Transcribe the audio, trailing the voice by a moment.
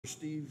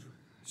Steve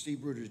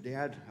Bruder's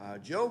dad,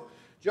 Joe.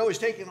 Joe is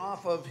taken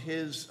off of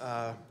his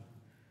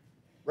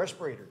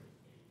respirator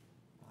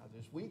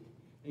this week.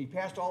 And he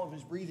passed all of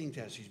his breathing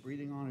tests. He's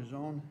breathing on his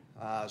own,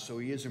 so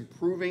he is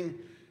improving.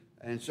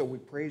 And so we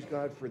praise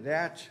God for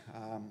that.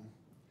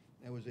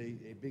 That was a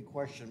big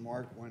question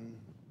mark when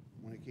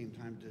it came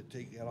time to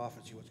take that off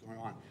and see what's going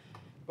on.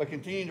 But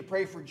continuing to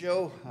pray for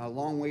Joe. A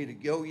long way to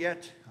go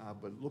yet,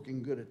 but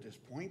looking good at this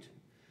point.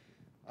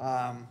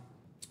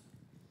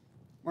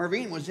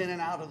 Marvine was in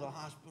and out of the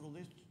hospital.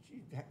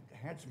 She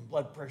had some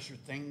blood pressure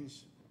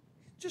things.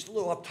 Just a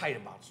little uptight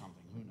about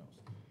something. Who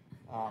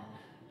knows?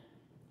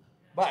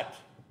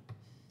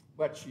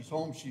 But she's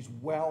home. She's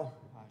well.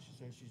 She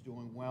says she's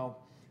doing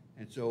well.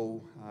 And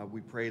so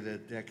we pray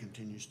that that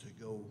continues to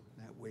go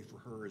that way for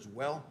her as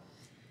well.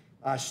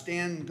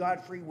 Stan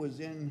Godfrey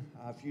was in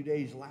a few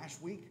days last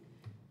week,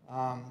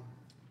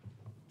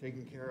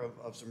 taking care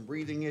of some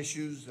breathing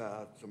issues,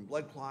 some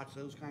blood clots,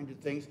 those kinds of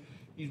things.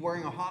 He's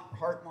wearing a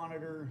heart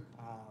monitor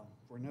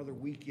for another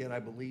week yet, I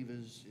believe,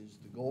 is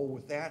the goal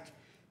with that.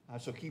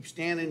 So keep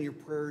Stan in your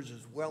prayers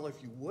as well,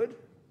 if you would.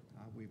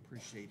 We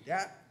appreciate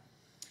that.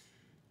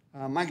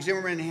 Mike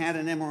Zimmerman had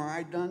an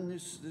MRI done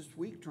this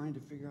week, trying to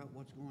figure out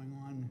what's going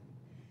on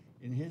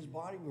in his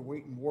body. We're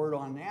waiting word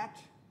on that.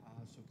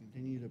 So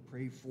continue to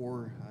pray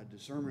for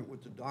discernment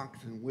with the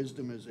docs and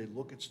wisdom as they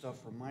look at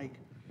stuff for Mike.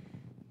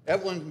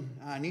 Evelyn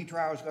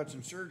Nitrau's got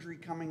some surgery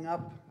coming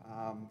up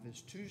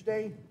this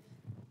Tuesday.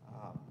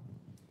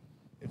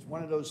 It's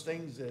one of those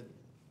things that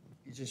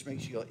it just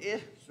makes you go, eh.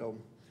 So,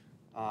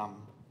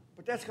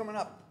 but that's coming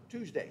up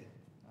Tuesday.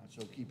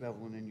 So keep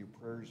Evelyn in your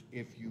prayers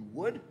if you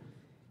would.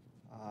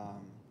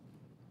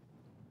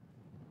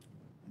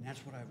 And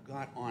that's what I've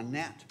got on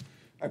that.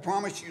 I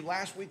promised you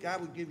last week I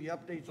would give you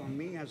updates on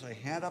me as I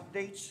had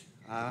updates.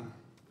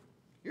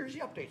 Here's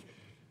the updates.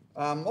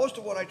 Most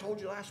of what I told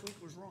you last week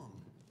was wrong.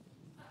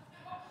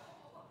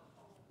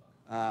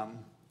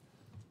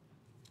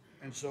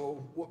 And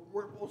so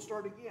we'll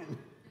start again.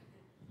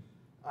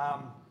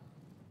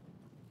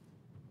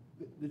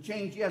 The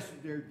change, yes,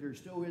 there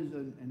still is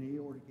an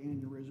aortic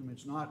aneurysm.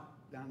 It's not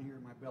down here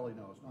in my belly,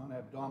 no. It's not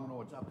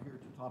abdominal. It's up here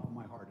at the top of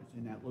my heart. It's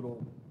in that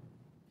little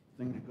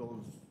thing that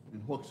goes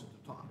and hooks at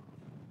the top.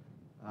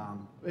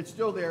 It's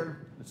still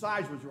there. The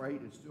size was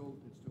right. It's still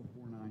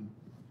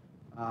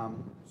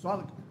 4.9. Saw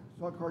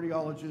a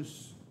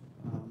cardiologist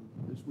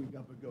this week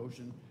up at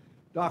Goshen.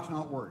 Doc's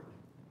not worried.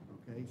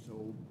 Okay,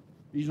 so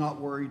he's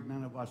not worried.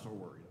 None of us are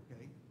worried.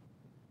 Okay.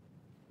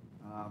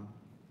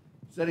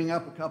 Setting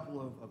up a couple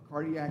of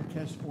cardiac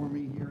tests for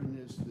me here in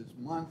this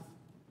month.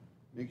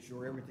 Make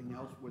sure everything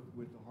else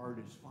with the heart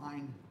is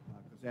fine,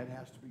 because that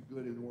has to be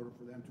good in order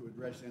for them to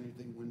address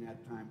anything when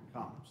that time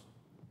comes.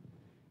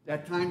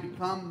 That time to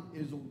come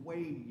is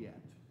away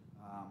yet.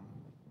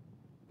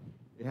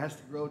 It has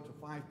to grow to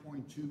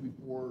 5.2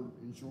 before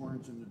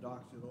insurance and the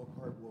docs at Oak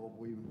Heart will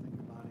even think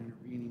about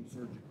intervening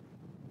surgically.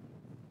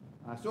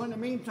 So in the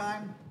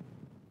meantime,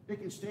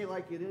 it can stay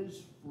like it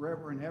is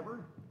forever and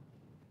ever.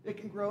 It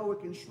can grow, it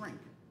can shrink.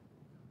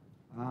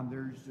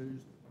 There's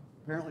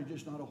apparently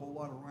just not a whole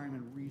lot of rhyme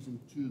and reason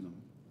to them.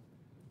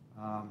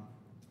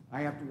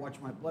 I have to watch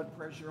my blood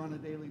pressure on a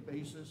daily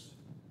basis,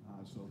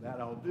 so that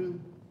I'll do.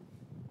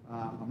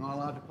 I'm not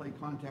allowed to play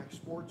contact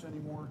sports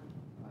anymore,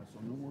 so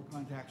no more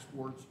contact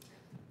sports.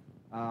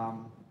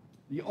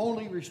 The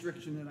only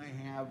restriction that I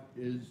have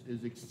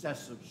is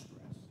excessive stress.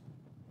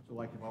 So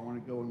like if I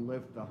want to go and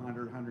lift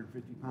 100,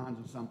 150 pounds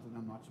of something,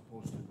 I'm not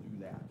supposed to do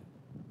that.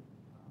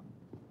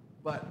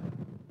 But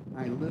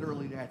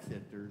literally that's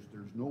it.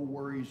 There's no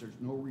worries, there's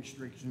no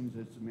restrictions.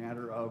 It's a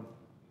matter of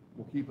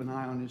we'll keep an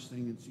eye on this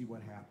thing and see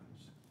what happens.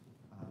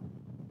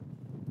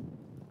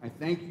 I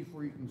thank you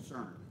for your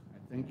concern. I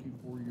thank you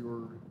for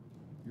your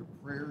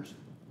prayers.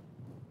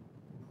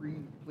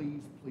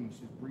 Please,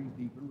 just breathe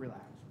deep and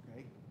relax,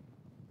 okay?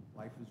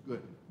 Life is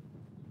good.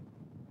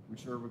 We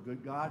serve a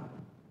good God.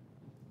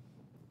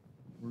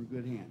 We're in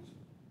good hands.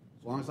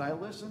 As long as I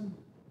listen,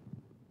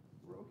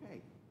 we're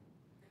okay.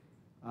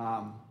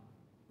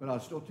 But I'll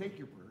still take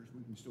your prayers.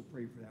 We can still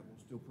pray for that. We'll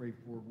still pray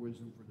for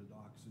wisdom for the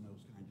docs and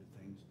those kinds of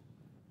things.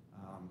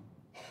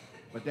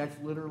 But that's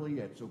literally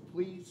it. So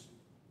please,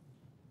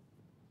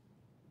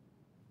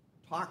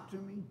 talk to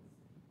me.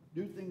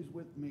 Do things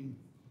with me.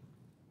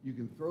 You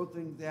can throw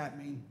things at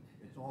me.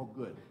 It's all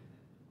good.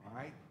 All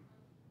right?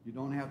 You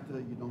don't have to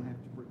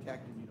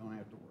protect and you don't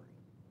have to worry.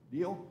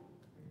 Deal?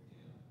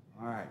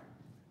 All right.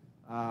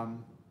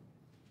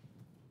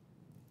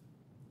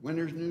 When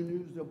there's new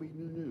news, there'll be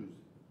new news.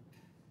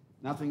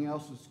 Nothing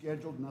else is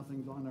scheduled.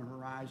 Nothing's on the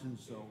horizon,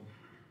 so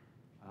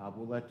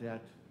we'll let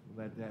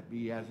that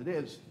be as it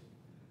is.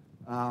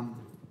 And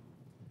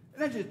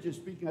that's just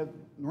speaking of,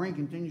 Noreen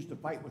continues to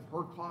fight with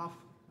her cough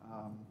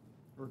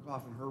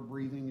and her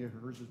breathing.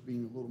 Hers is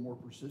being a little more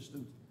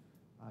persistent,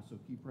 so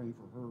keep praying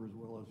for her as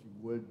well as you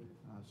would,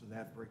 so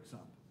that breaks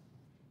up.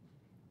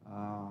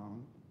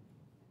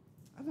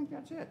 I think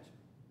that's it.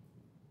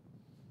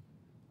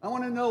 I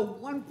want to know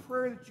one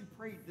prayer that you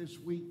prayed this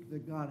week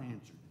that God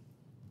answered.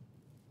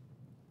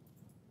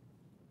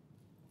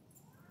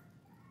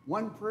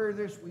 One prayer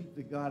this week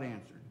that God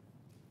answered.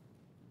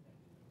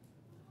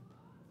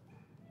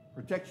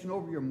 Protection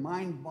over your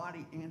mind,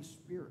 body, and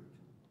spirit.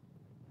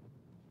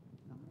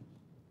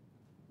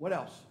 What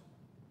else?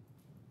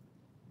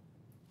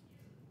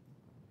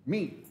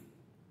 Me.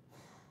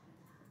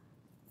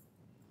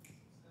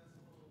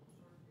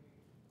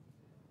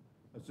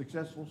 A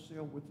successful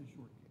sale with the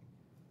shortcake.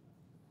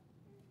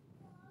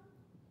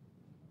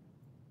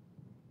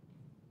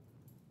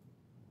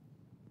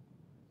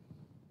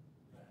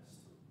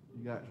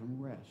 You got some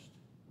rest.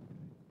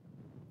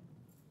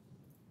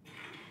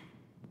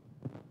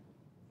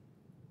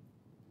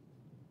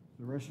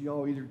 The rest of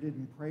y'all either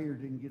didn't pray or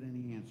didn't get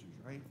any answers,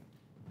 right?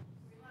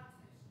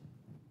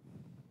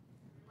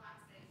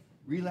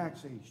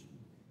 Relaxation.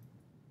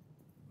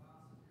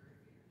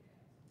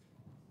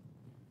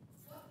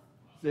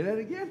 Say that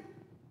again.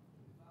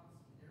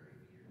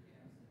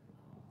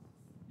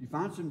 You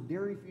found some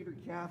dairy feeder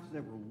calves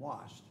that were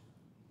lost.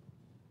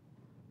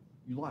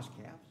 You lost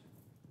calves?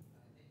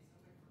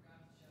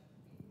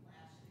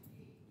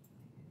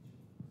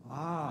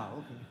 Ah,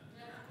 okay.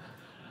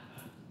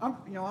 I'm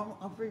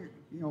figuring,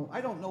 I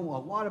don't know a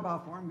lot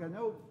about farming. I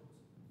know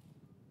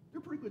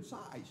they're pretty good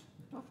size.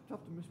 Tough to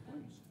misplace.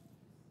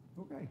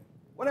 Okay.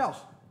 What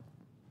else?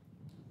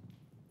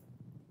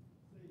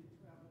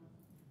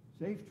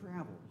 Safe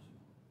travels.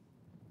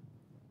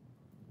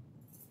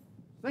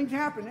 Things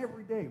happen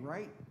every day,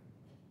 right?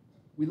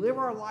 We live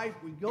our life,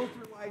 we go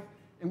through life,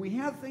 and we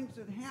have things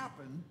that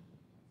happen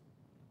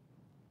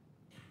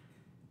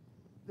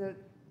that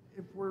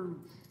if we're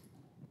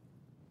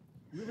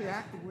really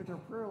active with our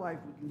prayer life,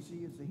 we can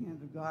see it's the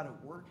hand of God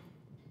at work.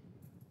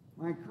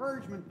 My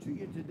encouragement to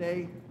you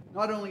today,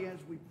 not only as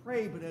we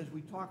pray, but as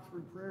we talk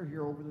through prayer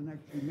here over the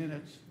next few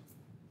minutes,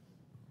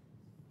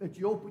 that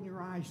you open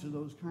your eyes to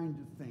those kinds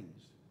of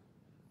things.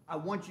 I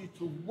want you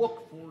to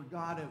look for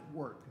God at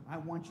work. I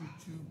want you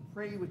to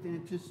pray with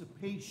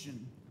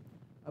anticipation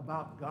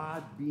about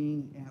God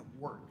being at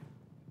work.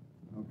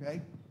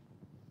 Okay?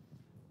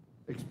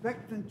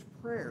 Expectant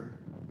prayer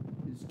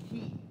is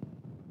key.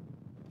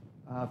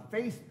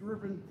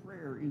 Faith-driven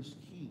prayer is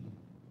key.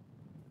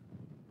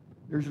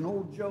 There's an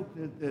old joke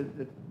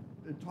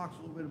that talks a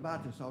little bit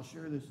about this. I'll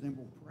share this and then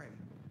we'll pray.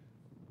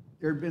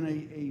 There had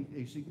been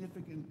a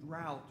significant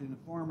drought in the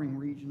farming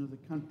region of the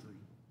country.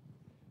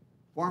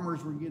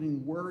 Farmers were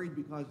getting worried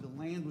because the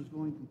land was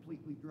going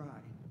completely dry.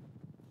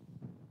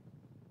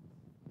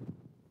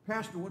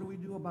 Pastor, what do we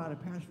do about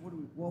it? Pastor,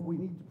 well, we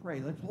need to pray.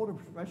 Let's hold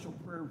a special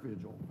prayer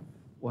vigil.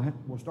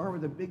 We'll start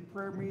with a big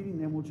prayer meeting,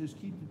 then we'll just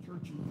keep the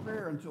church in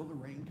prayer until the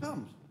rain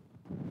comes.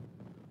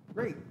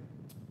 Great.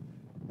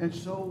 And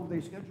so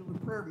they scheduled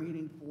a prayer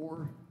meeting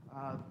for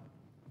a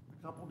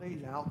couple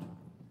days out.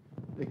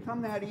 They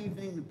come that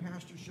evening, the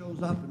pastor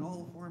shows up, and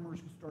all the farmers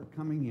start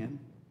coming in.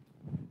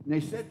 And they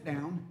sit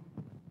down,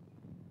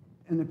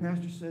 and the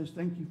pastor says,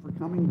 "Thank you for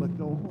coming, but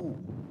go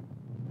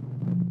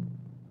home."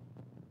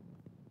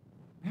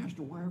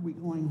 "Pastor, why are we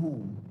going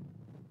home?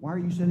 Why are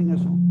you sending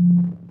us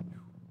home?"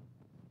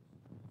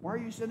 "Why are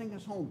you sending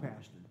us home,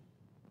 Pastor?"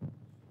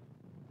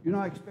 "You're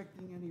not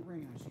expecting any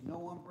rain. I see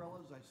no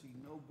umbrellas. I see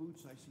no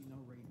boots. I see no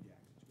rain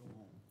jackets. Go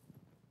home."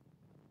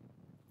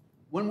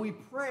 When we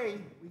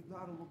pray, we've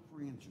got to look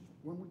for answers.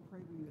 When we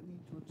pray, we need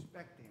to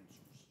expect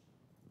answers.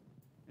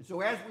 And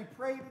so as we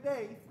pray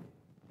today,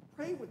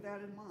 pray with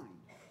that in mind.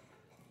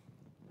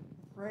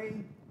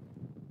 Pray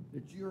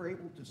that you're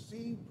able to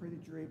see, pray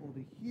that you're able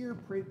to hear,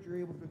 pray that you're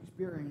able to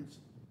experience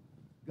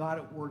God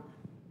at work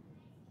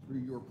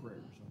through your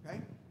prayers,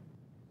 okay?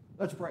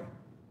 Let's pray.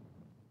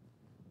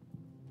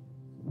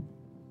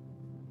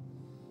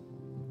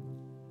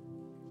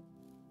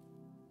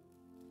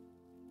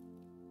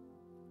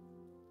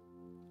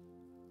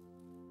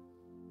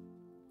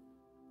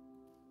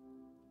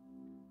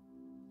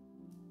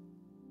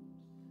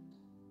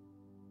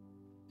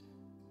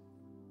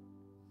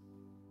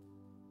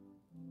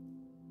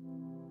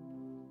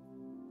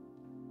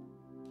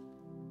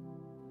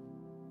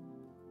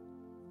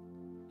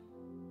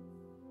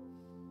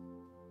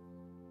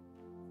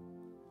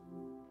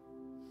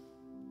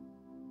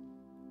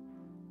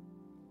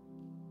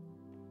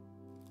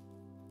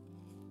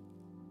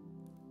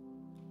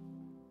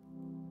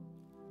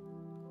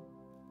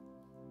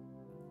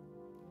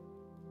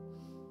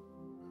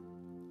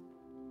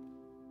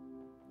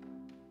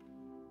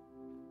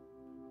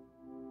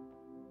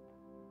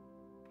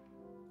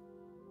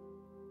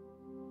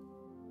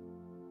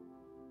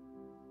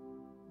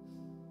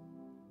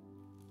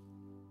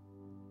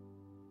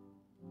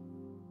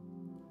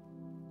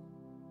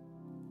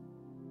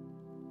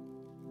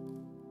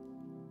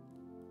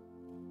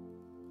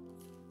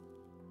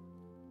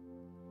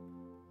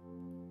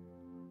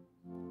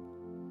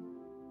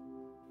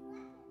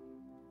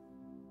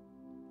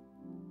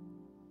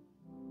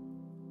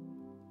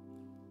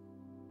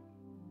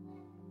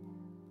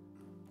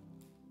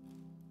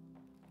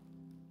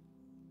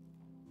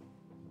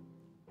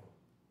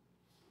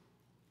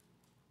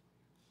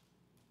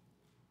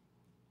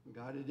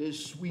 God, it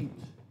is sweet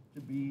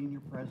to be in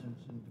your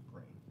presence and to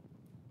pray.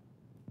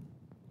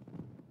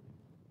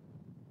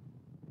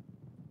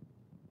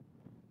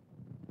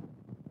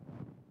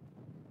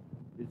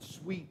 it's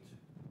sweet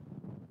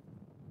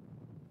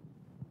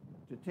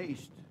to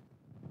taste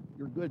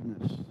your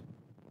goodness,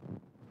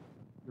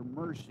 your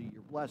mercy,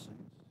 your blessings.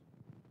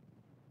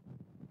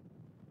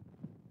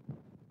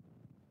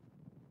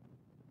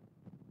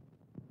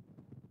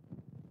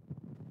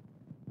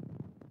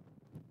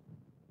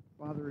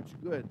 Father, it's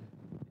good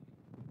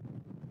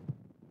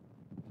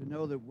to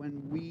know that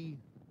when we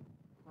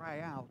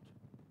cry out,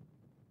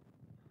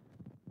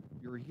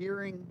 you're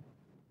hearing,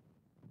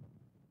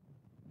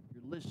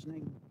 you're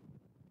listening,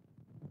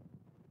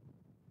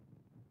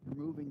 you're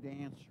moving to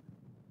answer.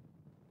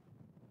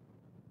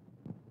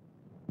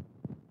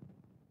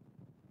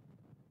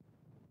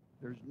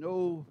 There's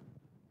no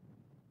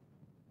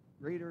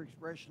greater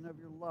expression of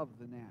your love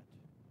than that.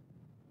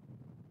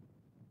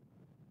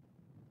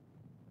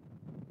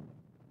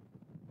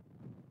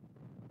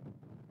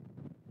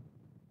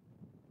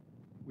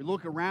 We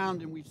look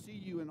around and we see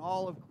you in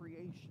all of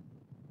creation.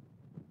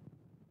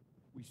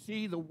 We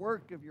see the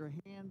work of your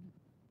hand.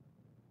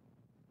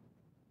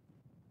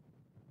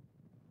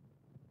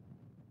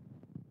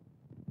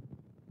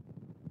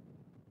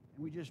 And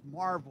we just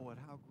marvel at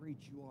how great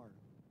you are.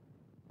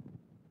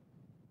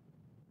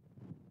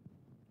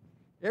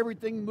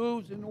 Everything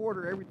moves in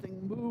order.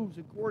 Everything moves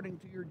according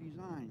to your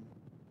design.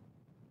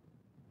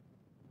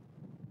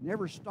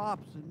 Never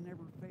stops and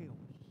never fails.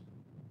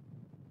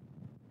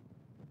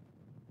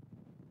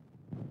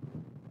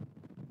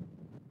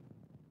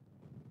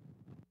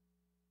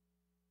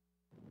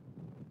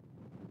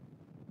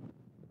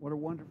 What a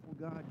wonderful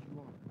God you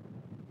are.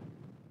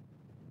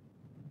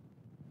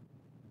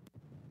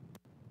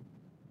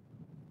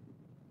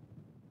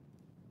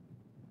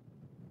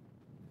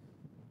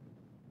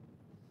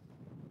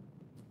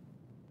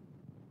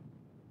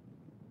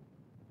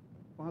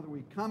 Father,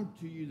 we come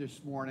to you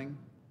this morning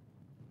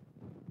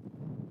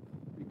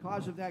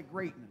because of that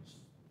greatness.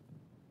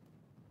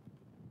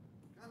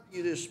 We come to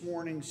you this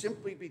morning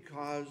simply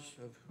because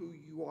of who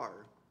you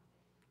are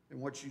and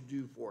what you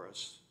do for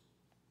us.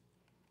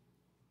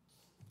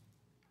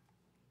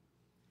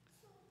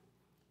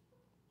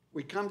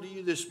 We come to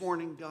you this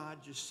morning, God,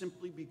 just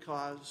simply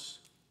because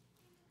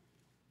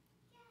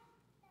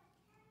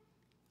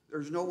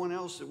there's no one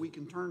else that we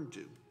can turn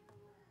to.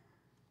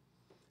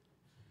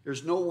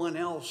 There's no one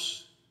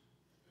else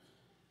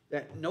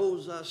that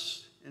knows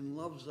us and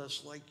loves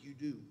us like you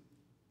do.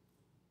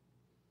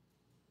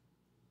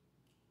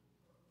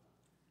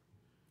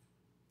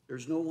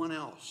 There's no one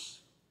else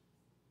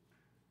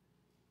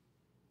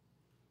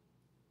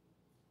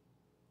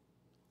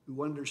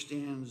who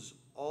understands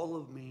all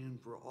of man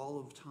for all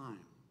of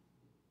time.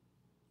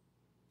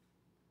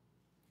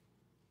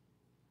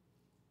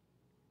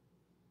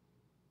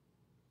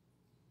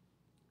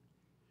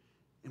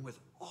 And with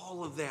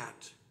all of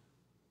that,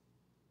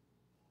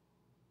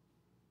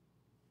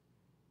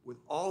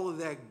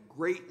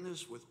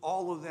 greatness, with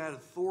all of that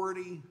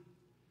authority,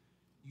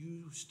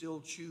 you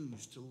still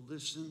choose to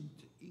listen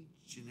to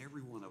each and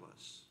every one of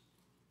us.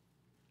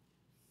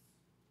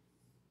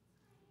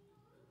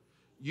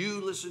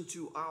 You listen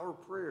to our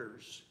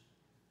prayers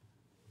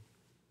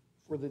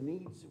for the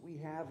needs that we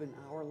have in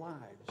our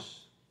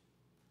lives.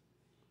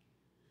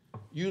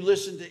 You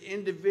listen to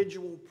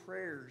individual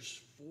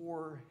prayers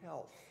for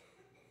health.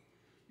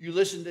 You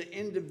listen to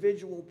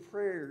individual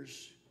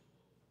prayers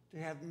to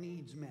have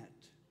needs met.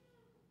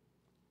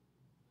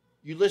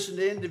 You listen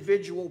to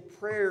individual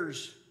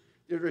prayers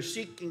that are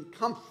seeking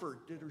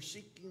comfort, that are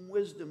seeking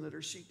wisdom, that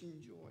are seeking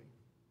joy.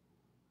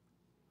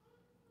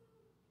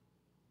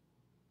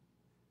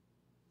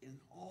 In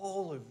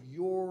all of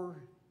your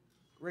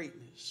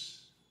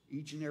greatness,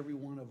 each and every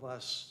one of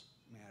us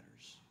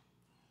matters.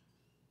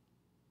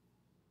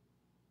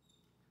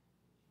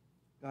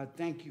 God,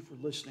 thank you for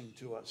listening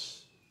to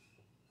us.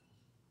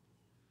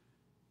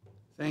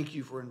 Thank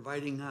you for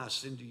inviting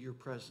us into your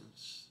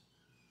presence.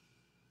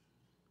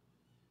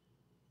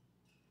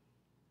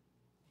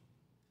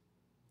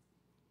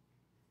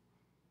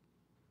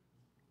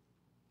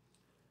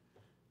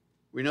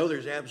 We know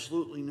there's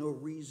absolutely no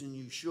reason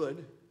you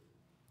should,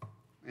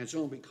 and it's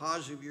only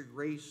because of your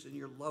grace and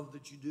your love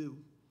that you do.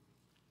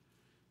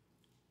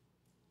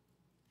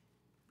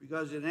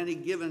 Because at any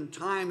given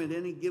time, at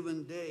any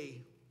given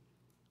day,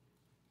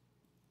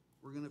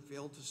 we're going to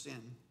fail to sin.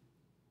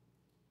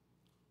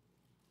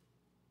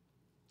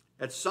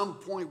 At some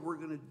point, we're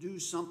going to do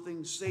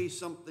something, say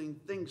something,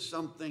 think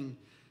something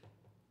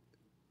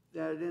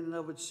that in and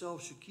of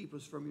itself should keep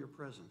us from your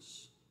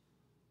presence.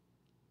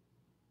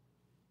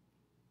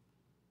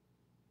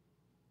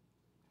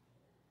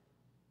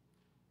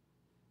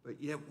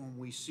 But yet when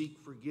we seek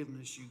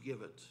forgiveness, you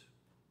give it,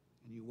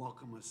 and you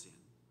welcome us in.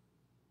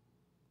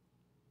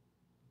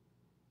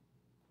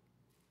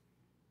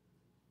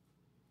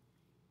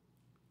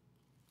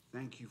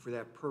 Thank you for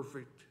that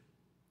perfect,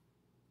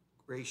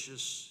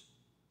 gracious,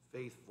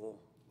 faithful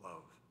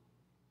love.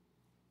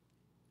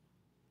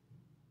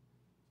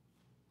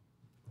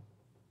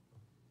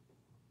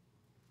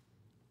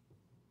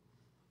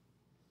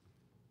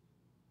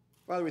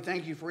 Father, we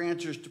thank you for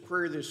answers to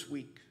prayer this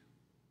week.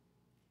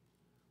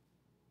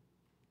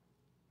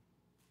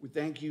 We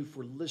thank you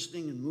for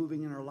listening and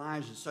moving in our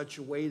lives in such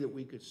a way that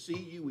we could see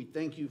you. We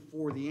thank you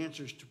for the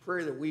answers to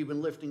prayer that we've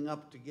been lifting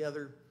up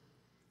together.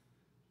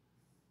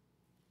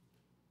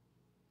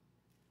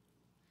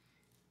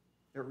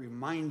 It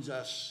reminds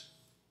us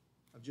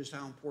of just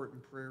how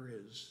important prayer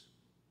is.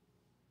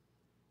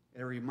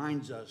 It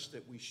reminds us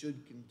that we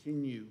should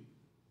continue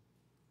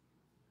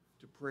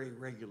to pray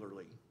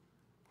regularly.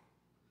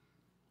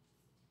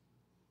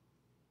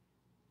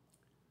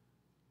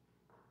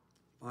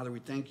 Father, we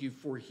thank you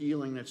for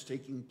healing that's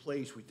taking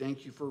place. We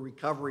thank you for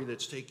recovery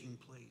that's taking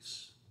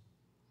place.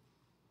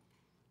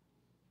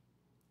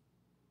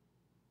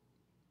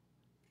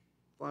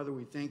 Father,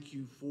 we thank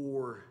you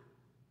for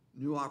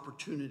new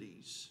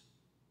opportunities.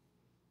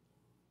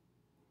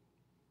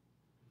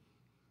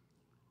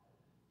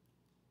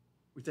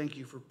 We thank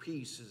you for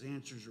peace as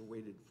answers are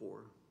waited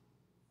for.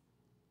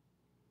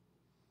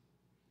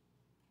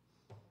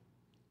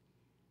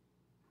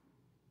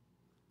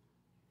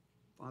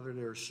 Father,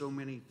 there are so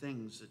many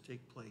things that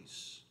take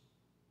place,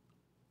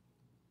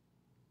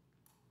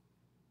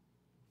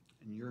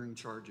 and you're in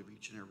charge of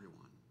each and every one.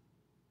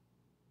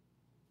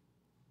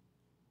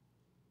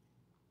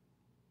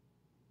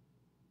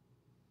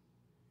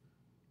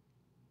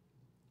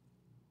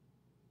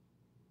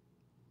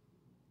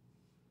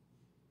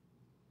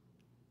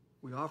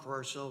 We offer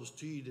ourselves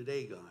to you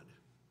today, God.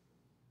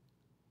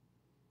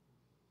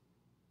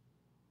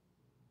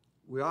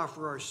 We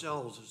offer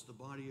ourselves as the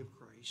body of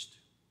Christ.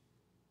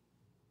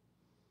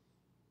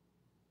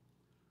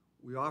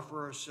 We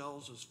offer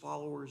ourselves as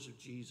followers of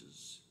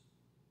Jesus,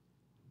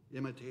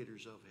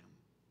 imitators of him.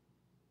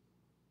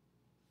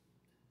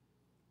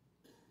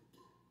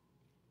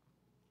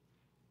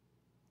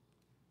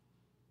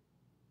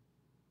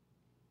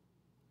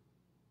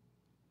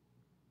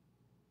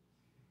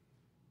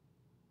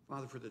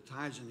 Father, for the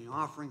tithes and the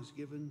offerings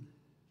given,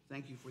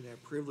 thank you for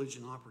that privilege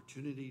and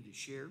opportunity to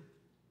share.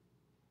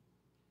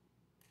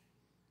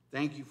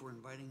 Thank you for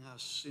inviting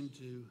us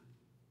into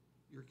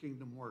your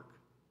kingdom work,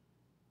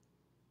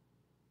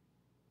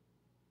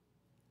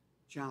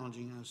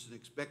 challenging us and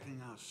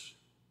expecting us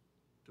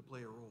to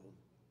play a role.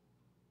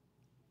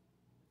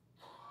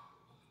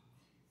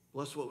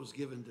 Bless what was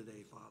given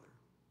today, Father.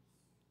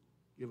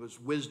 Give us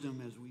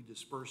wisdom as we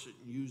disperse it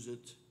and use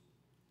it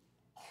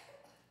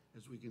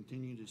as we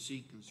continue to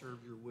seek and serve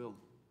your will.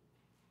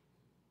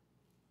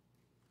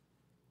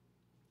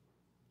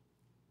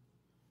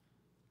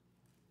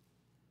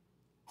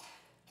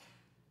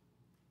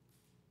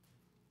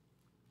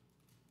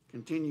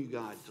 Continue,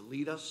 God, to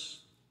lead us.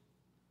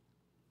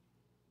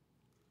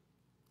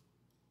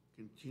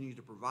 Continue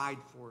to provide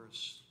for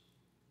us.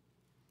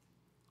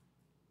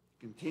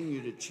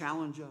 Continue to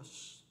challenge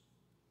us,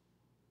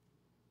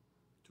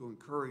 to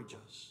encourage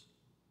us.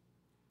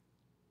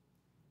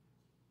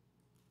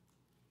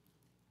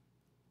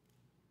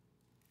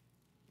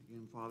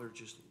 Again, Father,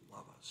 just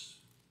love us.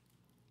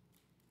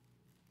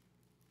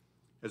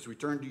 As we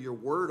turn to your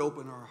word,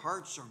 open our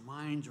hearts, our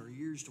minds, our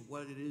ears to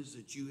what it is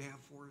that you have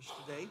for us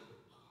today.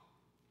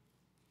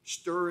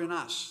 Stir in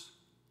us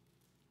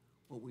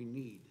what we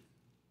need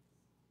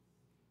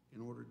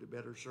in order to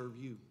better serve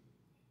you.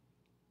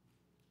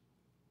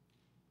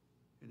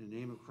 In the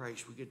name of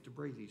Christ, we get to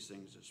pray these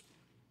things this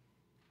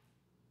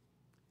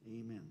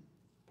morning. Amen.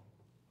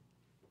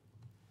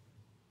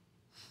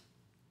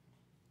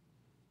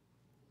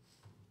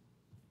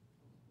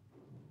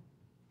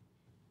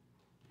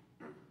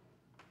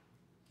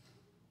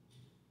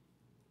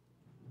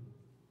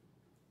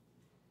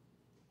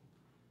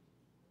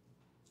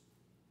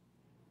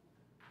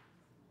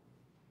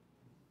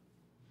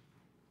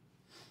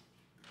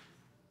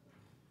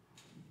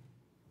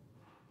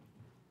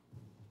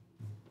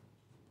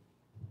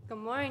 Good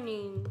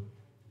morning.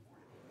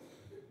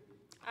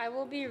 I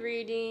will be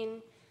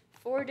reading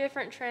 4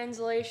 different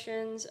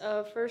translations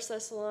of 1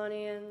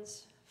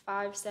 Thessalonians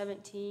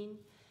 5:17.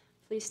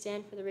 Please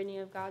stand for the reading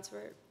of God's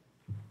word.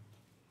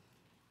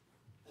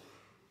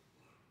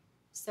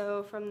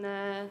 So from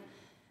the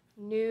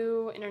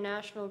New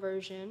International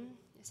Version,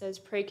 it says,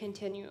 pray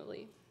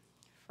continually.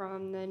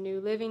 From the New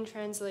Living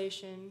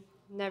Translation,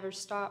 never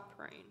stop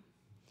praying.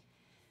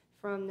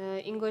 From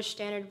the English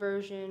Standard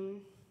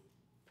Version,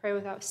 pray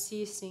without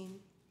ceasing.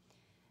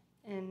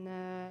 And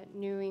the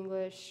New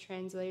English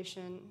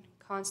Translation,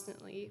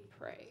 constantly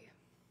pray.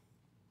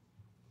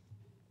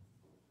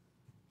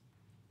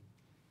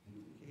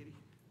 Katie?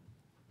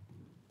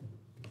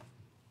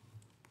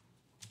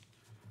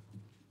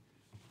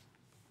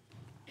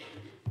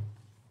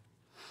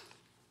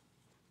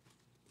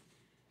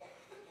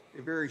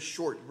 A very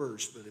short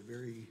verse, but a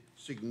very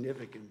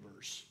significant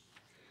verse.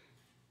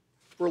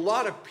 For a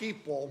lot of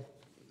people,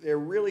 there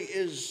really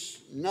is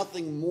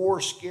nothing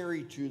more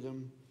scary to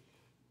them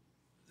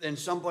than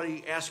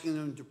somebody asking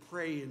them to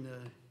pray in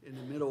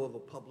the middle of a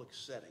public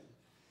setting.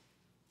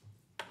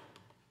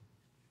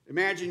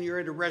 Imagine you're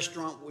at a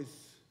restaurant with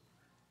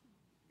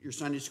your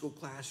Sunday school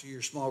class or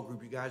your small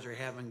group. You guys are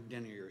having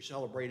dinner, you're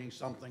celebrating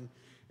something,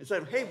 and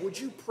say, hey, would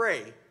you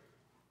pray?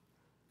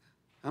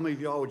 How many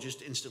of y'all would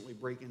just instantly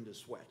break into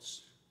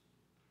sweats?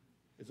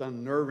 It's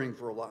unnerving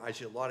for a lot. I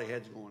see a lot of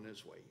heads going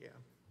this way, yeah.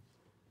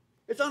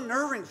 It's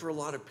unnerving for a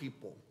lot of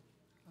people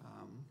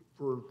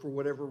for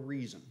whatever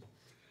reason.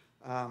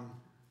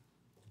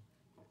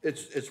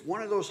 It's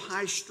one of those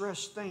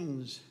high-stress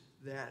things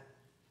that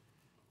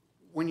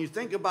when you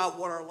think about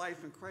what our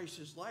life in Christ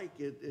is like,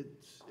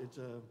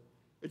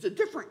 it's a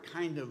different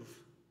kind of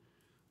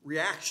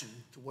reaction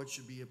to what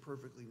should be a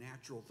perfectly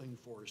natural thing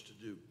for us to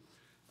do.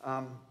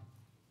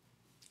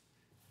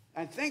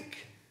 I think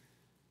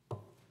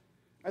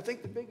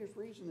the biggest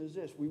reason is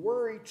this. We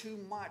worry too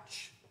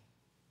much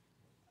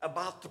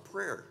about the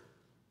prayer.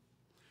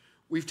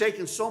 We've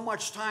taken so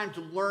much time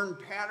to learn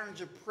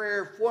patterns of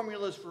prayer,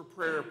 formulas for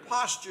prayer,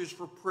 postures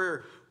for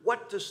prayer,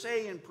 what to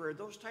say in prayer,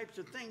 those types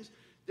of things,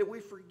 that we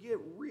forget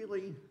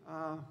really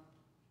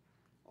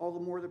all the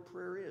more that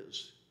prayer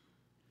is.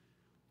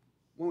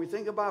 When we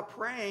think about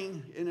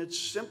praying in its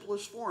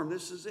simplest form,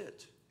 this is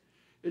it.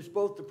 It's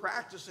both the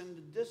practice and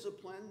the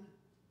discipline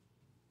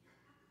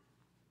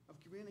of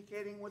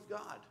communicating with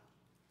God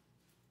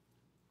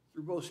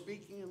through both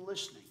speaking and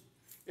listening.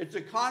 It's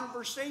a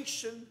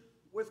conversation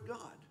with God.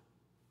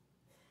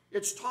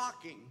 It's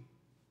talking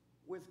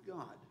with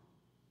God.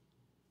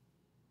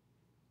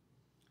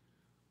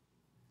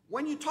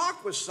 When you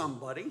talk with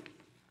somebody,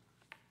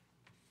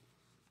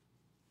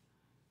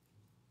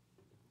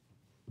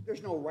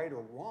 there's no right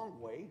or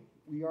wrong way.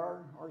 We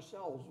are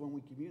ourselves when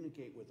we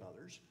communicate with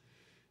others.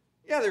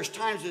 Yeah, there's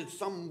times that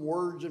some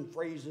words and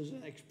phrases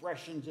and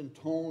expressions and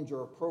tones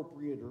are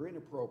appropriate or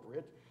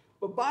inappropriate,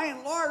 but by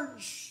and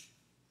large,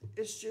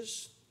 it's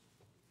just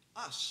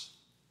us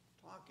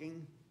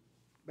talking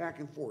back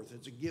and forth.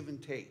 It's a give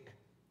and take.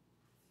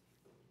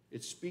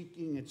 It's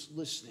speaking, it's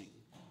listening.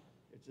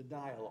 It's a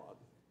dialogue.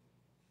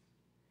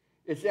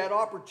 It's that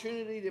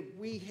opportunity that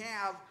we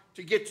have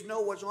to get to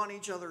know what's on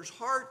each other's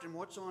heart and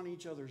what's on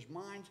each other's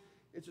minds.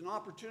 It's an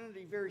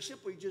opportunity, very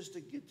simply, just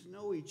to get to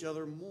know each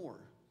other more.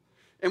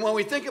 And when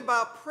we think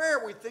about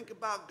prayer, we think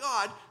about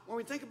God. When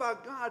we think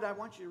about God, I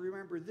want you to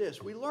remember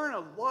this. We learn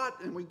a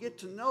lot and we get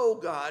to know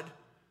God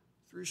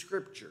through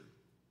Scripture.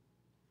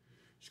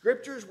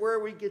 Scripture is where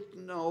we get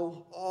to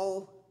know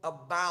all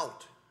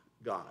about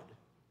God.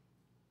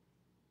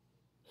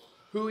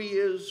 Who He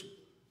is,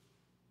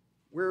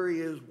 where He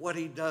is, what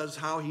He does,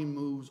 how He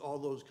moves, all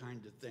those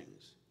kinds of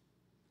things.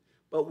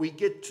 But we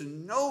get to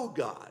know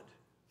God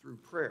through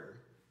prayer.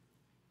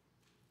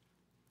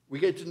 We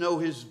get to know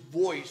His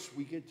voice.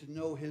 We get to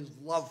know His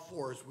love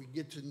for us. We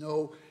get to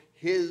know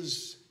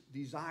His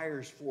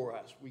desires for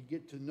us. We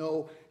get to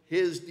know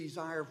His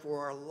desire for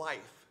our life.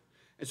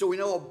 And so we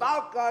know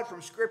about God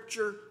from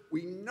Scripture.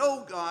 We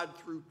know God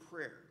through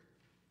prayer.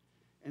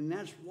 And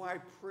that's why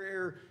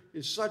prayer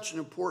is such an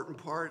important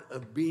part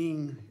of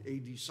being a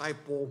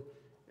disciple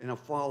and a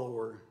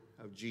follower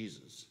of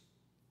Jesus.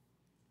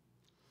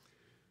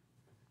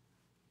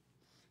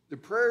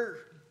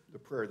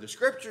 The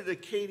scripture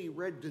that Katie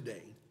read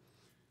today,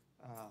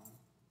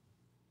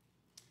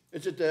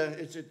 it's at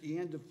the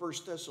end of 1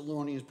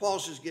 Thessalonians.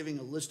 Paul's just giving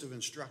a list of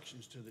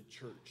instructions to the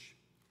church.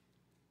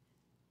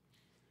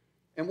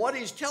 And what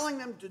he's telling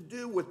them to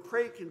do with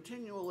pray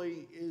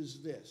continually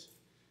is this.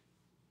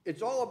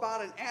 It's all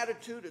about an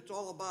attitude. It's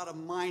all about a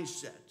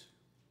mindset.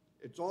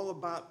 It's all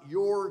about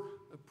your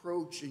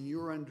approach and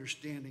your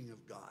understanding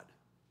of God.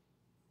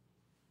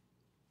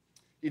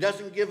 He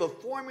doesn't give a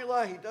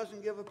formula. He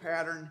doesn't give a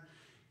pattern.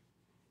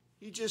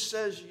 He just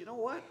says, you know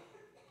what?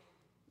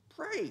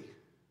 Pray.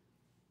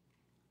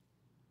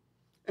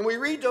 And we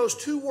read those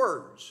two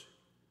words,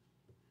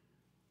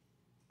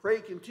 pray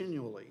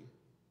continually,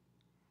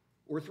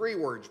 or three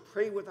words,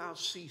 pray without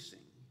ceasing.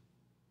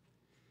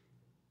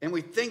 And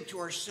we think to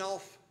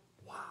ourselves,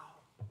 wow,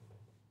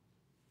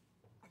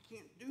 I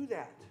can't do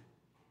that.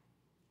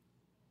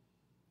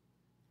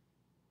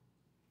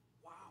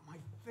 Wow, my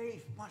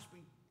faith must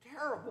be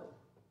terrible.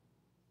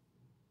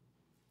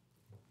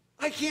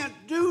 I can't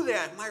do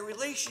that. My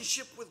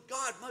relationship with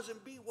God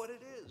mustn't be what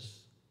it is.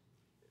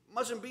 It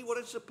mustn't be what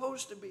it's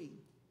supposed to be.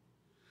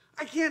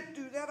 I can't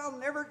do that. I'll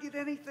never get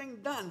anything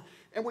done.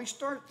 And we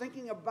start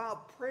thinking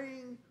about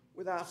praying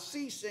without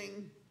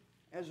ceasing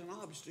as an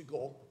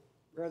obstacle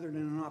rather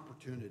than an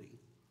opportunity.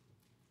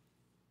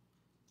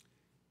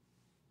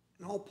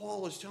 And all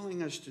Paul is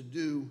telling us to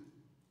do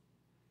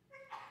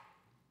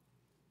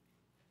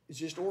is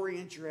just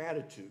orient your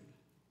attitude,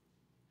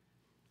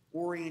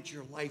 orient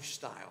your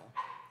lifestyle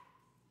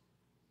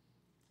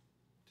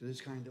to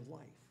this kind of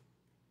life.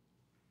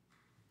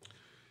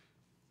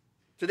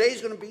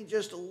 Today's going to be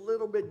just a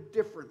little bit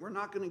different. We're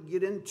not going to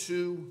get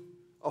into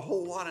a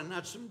whole lot of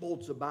nuts and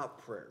bolts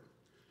about prayer.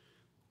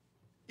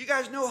 You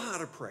guys know how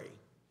to pray.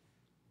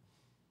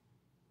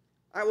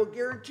 I will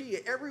guarantee you,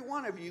 every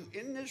one of you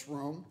in this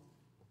room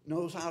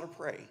knows how to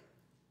pray.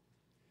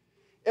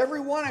 Every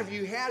one of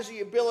you has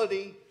the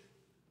ability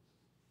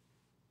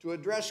to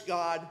address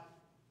God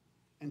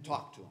and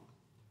talk to Him.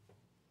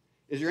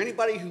 Is there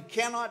anybody who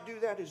cannot do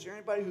that? Is there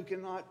anybody who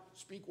cannot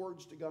speak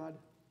words to God?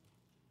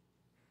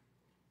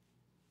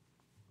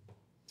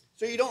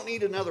 So you don't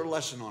need another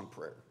lesson on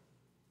prayer.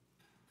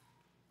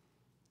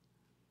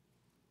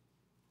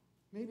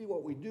 Maybe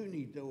what we do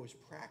need, though, is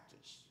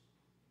practice.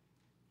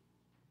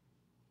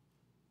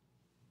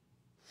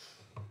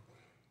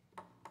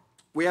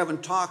 We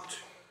haven't talked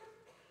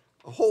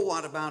a whole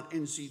lot about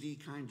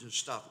NCD kinds of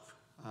stuff,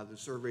 the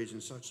surveys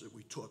and such that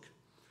we took.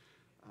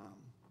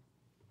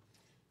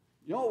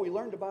 You know what we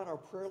learned about our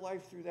prayer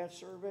life through that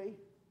survey?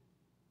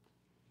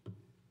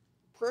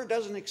 Prayer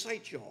doesn't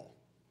excite y'all.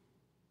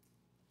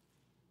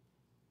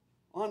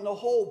 On the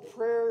whole,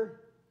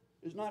 prayer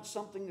is not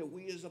something that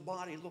we as a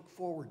body look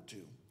forward to.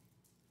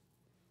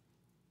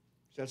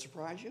 Does that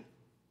surprise you?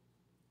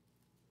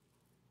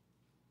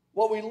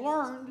 What we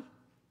learned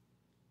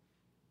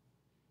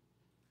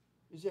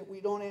is that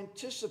we don't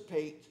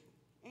anticipate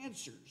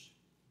answers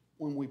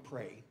when we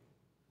pray.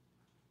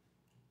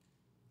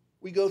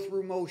 We go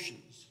through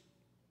motions.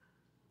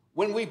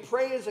 When we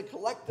pray as a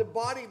collective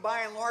body,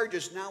 by and large,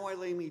 it's now I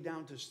lay me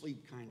down to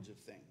sleep kinds of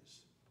things.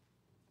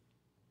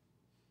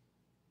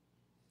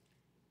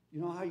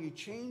 You know how you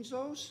change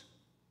those?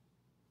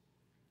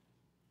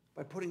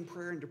 By putting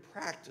prayer into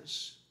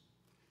practice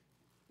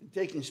and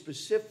taking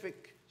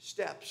specific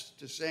steps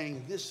to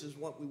saying, this is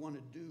what we want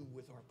to do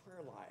with our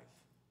prayer life.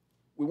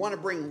 We want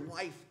to bring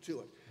life to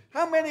it.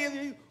 How many of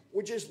you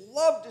would just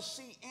love to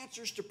see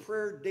answers to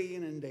prayer day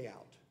in and day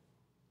out?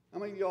 How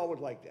many of y'all would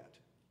like that?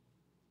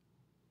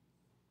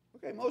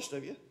 Okay, most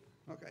of you.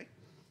 Okay.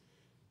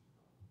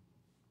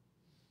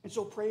 And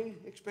so pray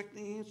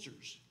expecting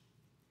answers.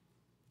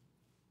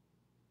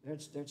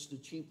 That's the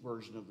cheap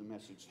version of the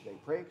message today.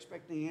 Pray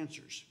expecting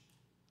answers.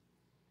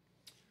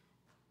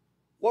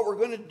 What we're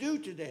going to do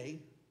today,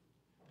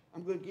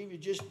 I'm going to give you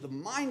just the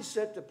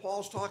mindset that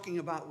Paul's talking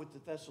about with the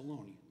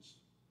Thessalonians.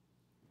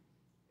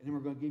 And then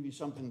we're going to give you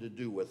something to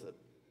do with it.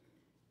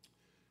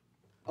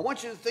 I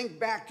want you to think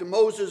back to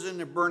Moses in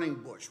the burning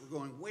bush. We're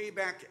going way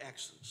back to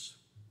Exodus.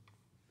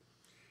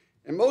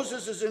 And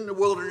Moses is in the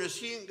wilderness.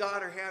 He and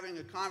God are having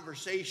a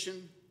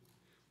conversation.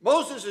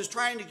 Moses is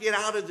trying to get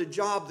out of the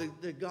job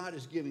that God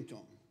is giving to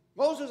him.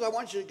 Moses, I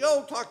want you to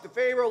go talk to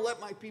Pharaoh,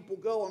 let my people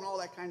go, and all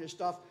that kind of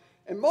stuff.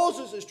 And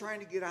Moses is trying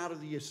to get out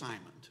of the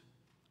assignment.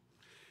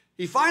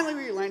 He finally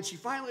relents. He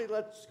finally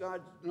lets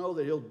God know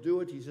that he'll do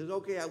it. He says,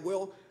 okay, I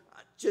will.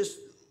 Just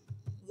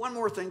one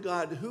more thing,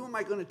 God. Who am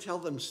I going to tell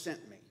them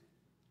sent me?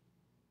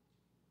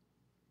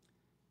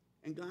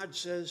 And God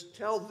says,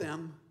 tell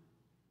them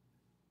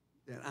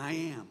that I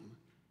am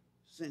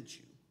sent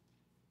you.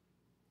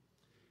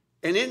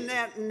 And in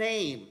that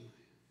name,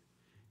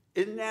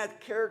 in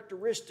that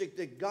characteristic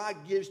that God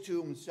gives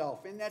to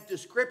himself, in that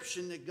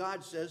description that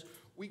God says,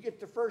 we get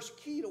the first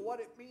key to what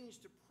it means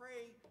to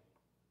pray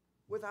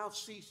without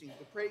ceasing,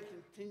 to pray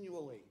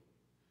continually.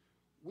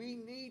 We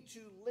need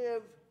to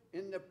live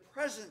in the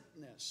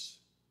presentness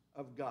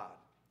of God.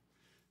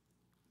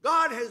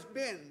 God has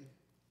been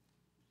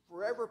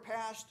forever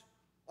past,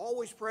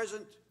 always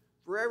present,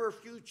 forever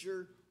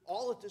future,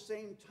 all at the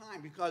same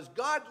time, because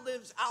God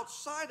lives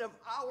outside of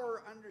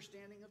our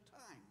understanding of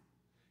time.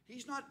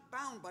 He's not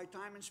bound by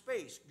time and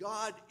space.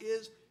 God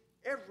is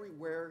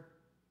everywhere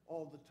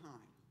all the time.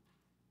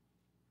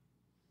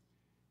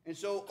 And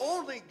so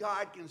only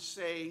God can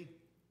say,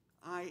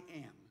 I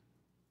am.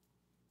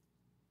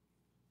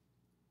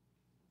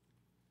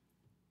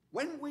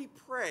 When we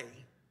pray,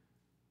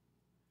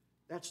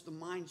 that's the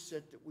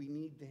mindset that we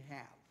need to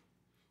have.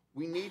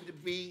 We need to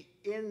be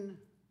in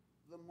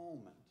the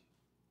moment.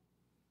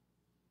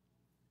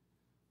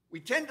 We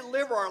tend to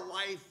live our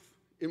life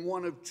in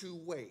one of two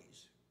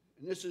ways,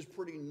 and this is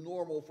pretty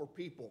normal for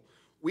people.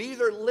 We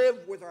either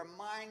live with our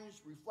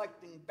minds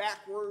reflecting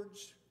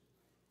backwards,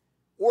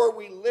 or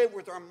we live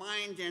with our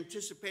minds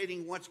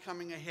anticipating what's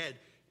coming ahead.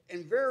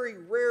 And very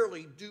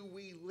rarely do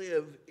we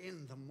live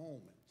in the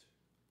moment.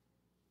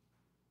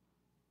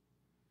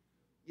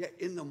 Yet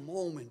in the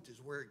moment is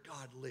where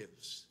God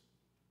lives.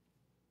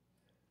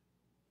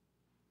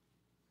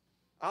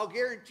 I'll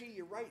guarantee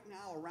you right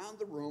now around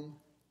the room,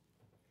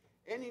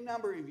 any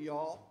number of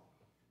y'all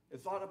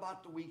have thought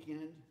about the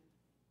weekend.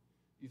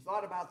 You've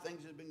thought about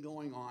things that have been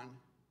going on.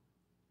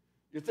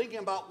 You're thinking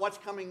about what's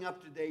coming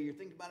up today. You're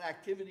thinking about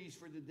activities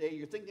for the day.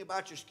 You're thinking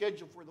about your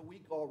schedule for the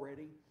week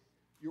already.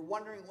 You're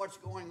wondering what's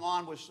going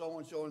on with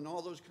so-and-so and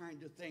all those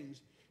kinds of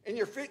things. And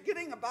you're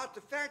forgetting about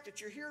the fact that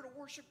you're here to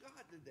worship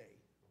God today.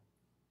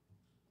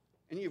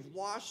 And you've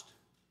lost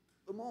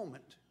the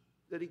moment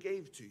that he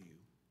gave to you.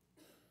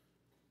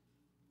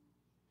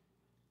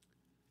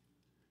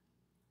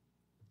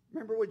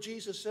 Remember what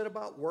Jesus said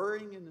about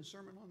worrying in the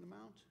Sermon on the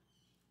Mount?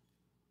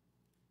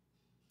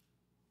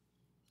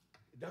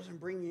 It doesn't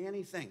bring you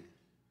anything.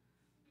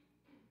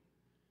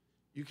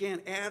 You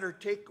can't add or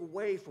take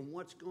away from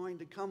what's going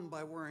to come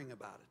by worrying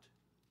about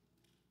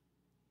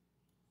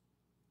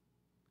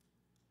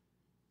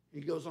it.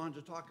 He goes on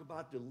to talk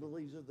about the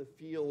lilies of the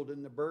field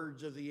and the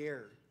birds of the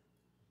air.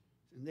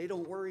 And they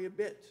don't worry a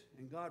bit,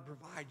 and God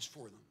provides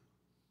for them.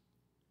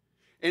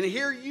 And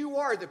here you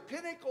are, the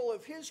pinnacle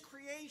of his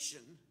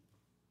creation,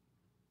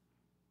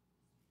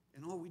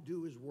 and all we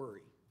do is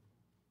worry.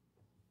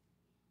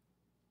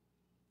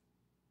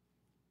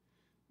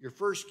 Your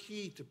first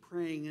key to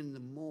praying in the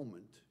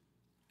moment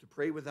to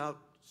pray without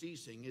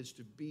ceasing is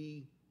to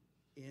be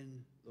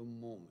in the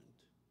moment.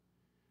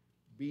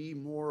 Be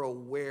more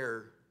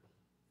aware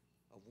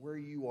of where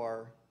you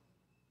are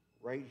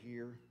right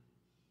here,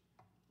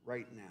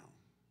 right now.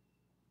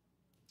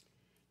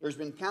 There's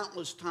been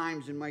countless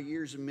times in my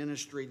years of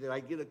ministry that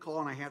I get a call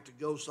and I have to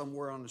go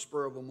somewhere on the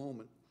spur of a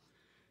moment.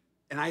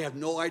 And I have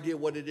no idea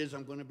what it is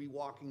I'm going to be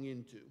walking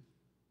into.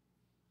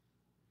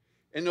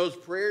 And those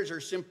prayers are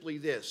simply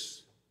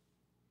this: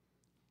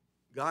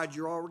 God,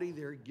 you're already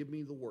there. Give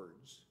me the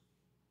words.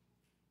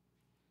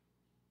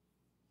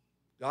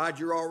 God,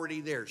 you're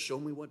already there. Show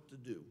me what to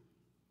do.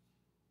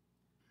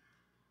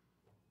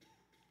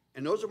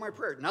 And those are my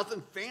prayers.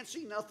 Nothing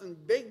fancy, nothing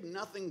big,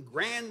 nothing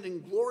grand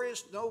and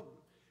glorious. No,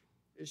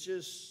 it's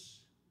just,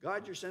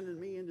 God, you're sending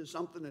me into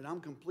something that I'm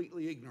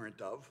completely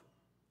ignorant of.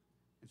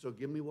 And so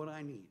give me what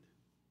I need.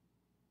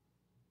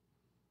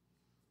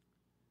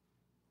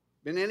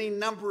 Been any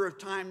number of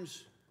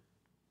times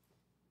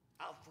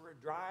out for a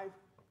drive.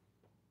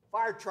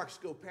 Fire trucks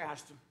go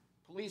past,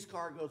 police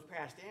car goes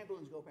past,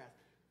 ambulance go past.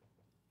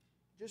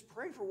 Just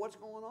pray for what's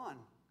going on.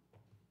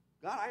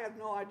 God, I have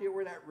no idea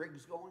where that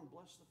rig's going.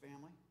 Bless the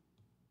family.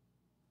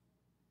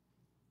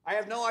 I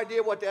have no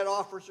idea what that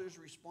officer's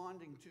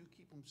responding to.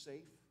 Keep them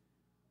safe.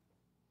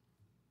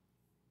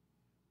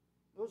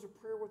 Those are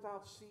prayer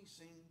without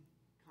ceasing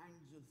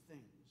kinds of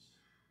things.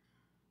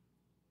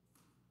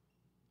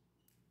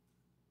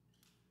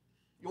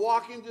 You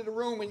walk into the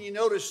room and you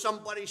notice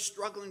somebody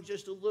struggling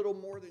just a little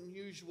more than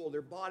usual.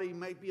 Their body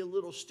might be a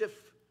little stiff.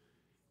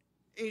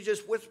 And you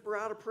just whisper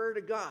out a prayer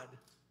to God.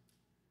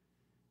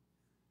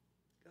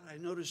 God, I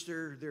noticed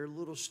they're a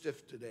little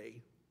stiff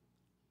today.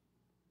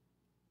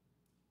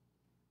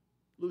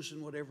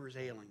 Loosen whatever is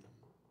ailing them.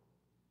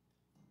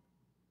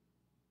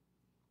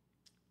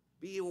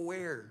 Be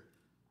aware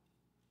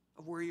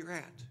of where you're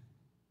at.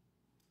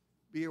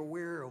 Be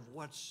aware of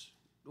what's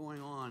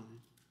going on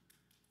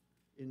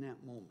in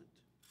that moment.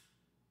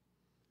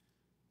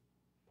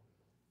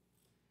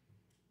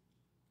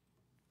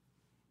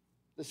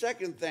 The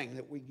second thing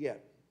that we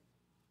get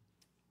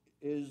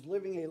is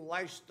living a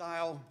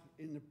lifestyle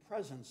in the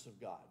presence of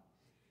God.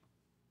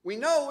 We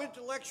know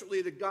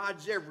intellectually that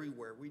God's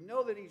everywhere. We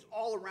know that he's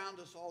all around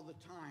us all the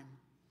time.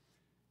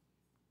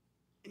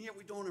 And yet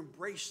we don't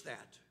embrace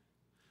that.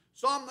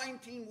 Psalm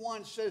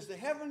 19:1 says, the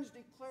heavens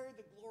declare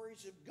the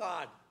glories of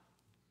God.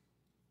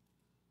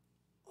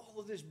 All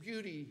of this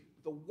beauty,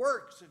 the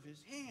works of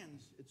his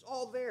hands, it's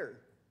all there.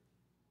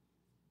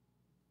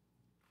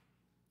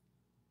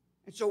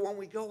 And so when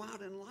we go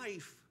out in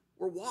life,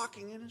 we're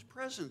walking in his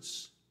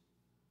presence.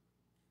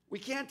 We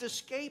can't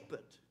escape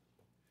it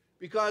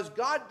because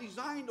God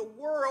designed a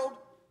world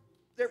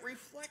that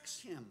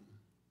reflects him.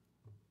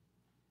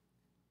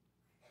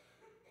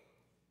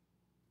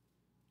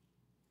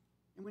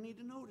 And we need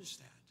to notice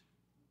that.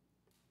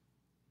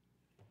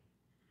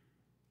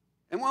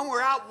 And when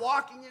we're out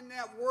walking in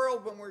that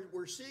world, when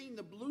we're seeing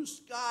the blue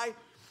sky,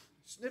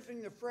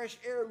 sniffing the fresh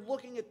air,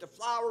 looking at the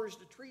flowers,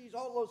 the trees,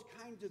 all those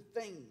kinds of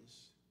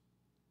things,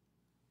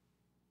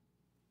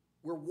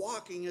 we're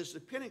walking as the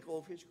pinnacle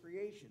of his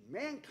creation.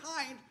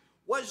 Mankind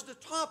was the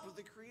top of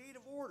the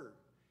creative order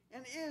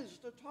and is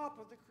the top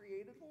of the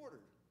creative order.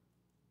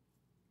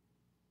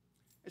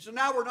 And so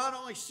now we're not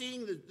only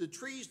seeing the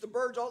trees, the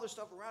birds, all this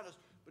stuff around us,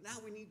 but now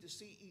we need to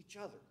see each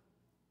other.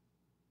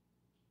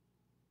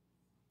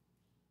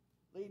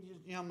 Ladies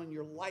and gentlemen,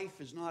 your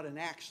life is not an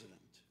accident.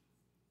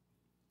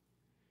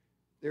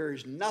 There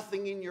is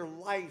nothing in your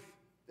life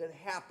that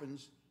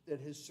happens that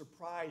has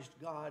surprised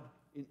God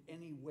in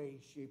any way,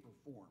 shape,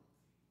 or form.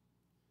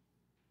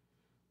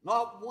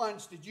 Not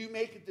once did you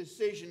make a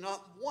decision,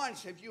 not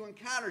once have you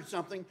encountered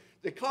something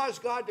that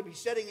caused God to be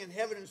sitting in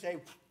heaven and say,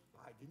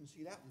 I didn't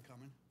see that one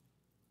coming.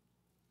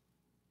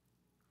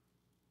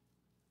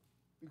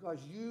 Because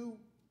you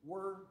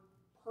were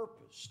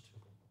purposed.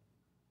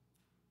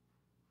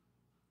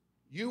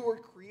 You were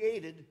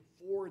created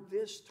for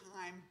this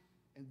time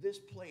and this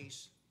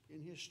place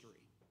in history.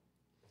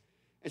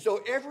 And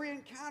so every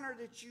encounter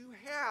that you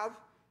have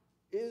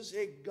is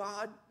a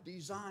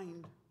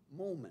God-designed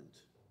moment.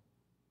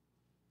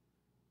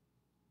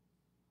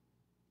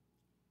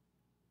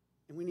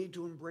 And we need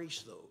to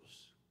embrace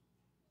those.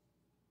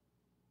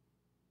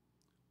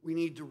 We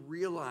need to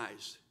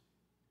realize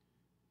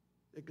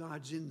that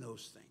God's in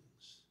those things.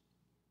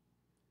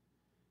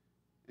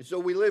 And so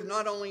we live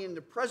not only in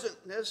the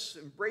presentness,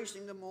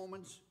 embracing the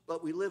moments,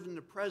 but we live in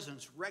the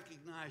presence,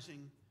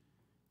 recognizing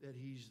that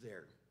he's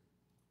there.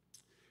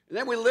 And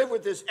then we live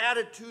with this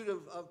attitude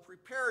of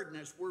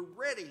preparedness. We're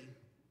ready.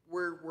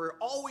 We're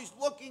always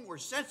looking. We're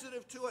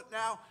sensitive to it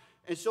now.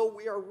 And so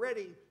we are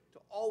ready to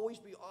always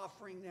be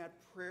offering that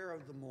prayer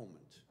of the moment.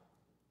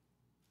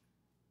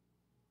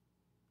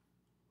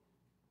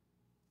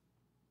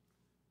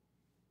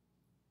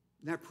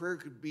 And that prayer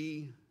could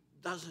be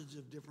dozens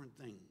of different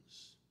things.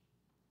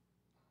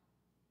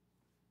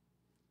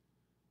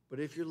 But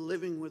if you're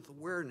living with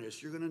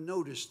awareness, you're going to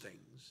notice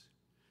things.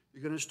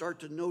 You're going to start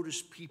to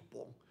notice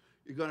people.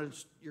 You're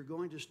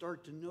going to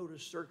start to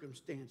notice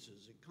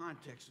circumstances and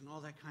context and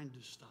all that kind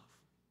of stuff.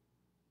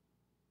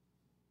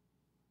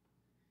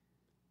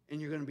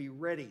 and you're going to be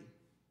ready.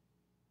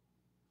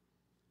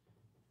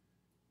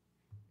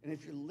 And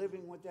if you're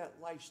living with that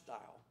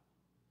lifestyle,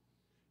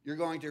 you're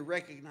going to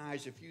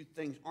recognize a few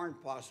things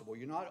aren't possible.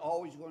 You're not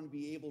always going to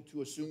be able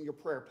to assume your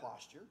prayer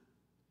posture.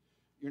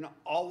 You're not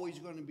always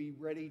going to be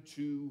ready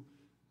to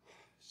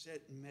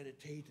sit and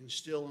meditate and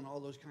still and all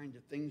those kinds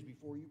of things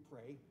before you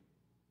pray.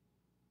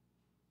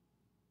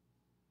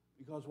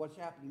 Because what's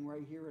happening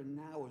right here and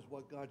now is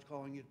what God's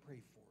calling you to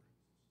pray for.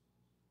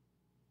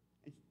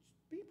 And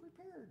be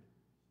prepared.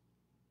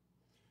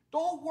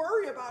 Don't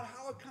worry about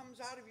how it comes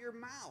out of your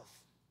mouth.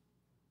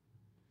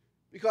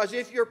 Because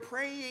if you're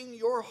praying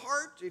your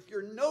heart, if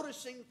you're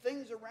noticing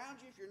things around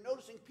you, if you're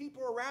noticing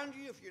people around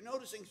you, if you're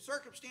noticing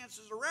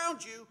circumstances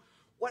around you,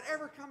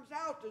 whatever comes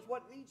out is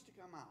what needs to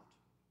come out.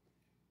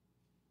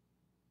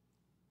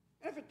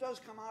 And if it does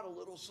come out a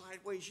little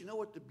sideways, you know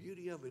what the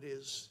beauty of it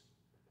is?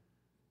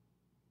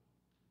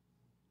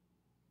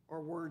 Our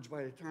words,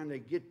 by the time they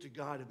get to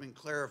God, have been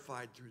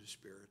clarified through the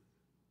Spirit.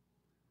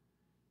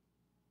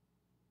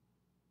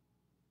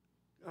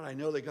 God, I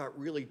know they got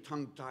really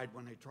tongue-tied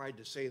when they tried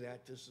to say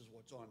that. This is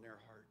what's on their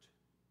heart.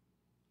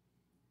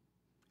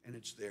 And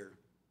it's there.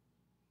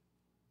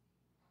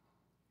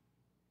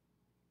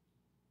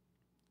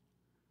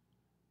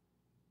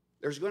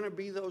 There's going to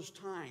be those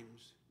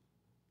times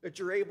that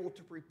you're able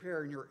to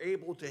prepare and you're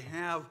able to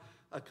have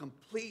a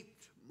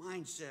complete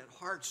mindset,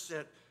 heart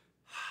set.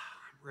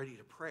 I'm ready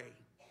to pray.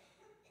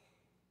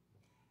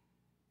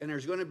 And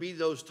there's going to be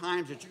those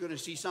times that you're going to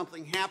see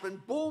something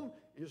happen, boom,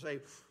 and you say,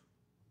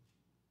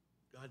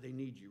 God, they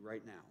need you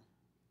right now.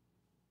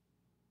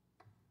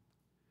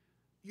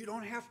 You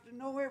don't have to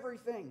know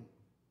everything.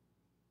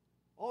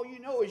 All you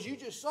know is you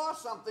just saw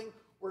something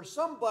where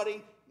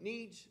somebody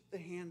needs the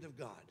hand of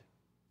God.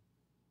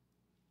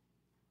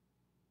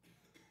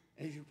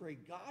 And as you pray,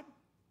 God,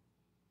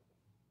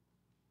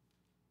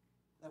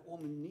 that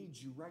woman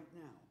needs you right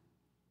now.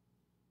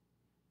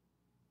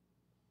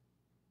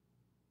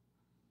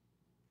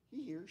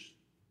 He hears.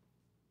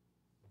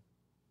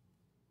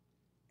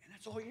 And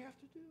that's all you have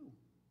to do.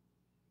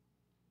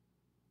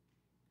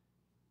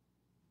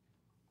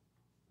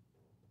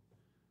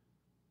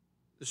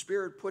 The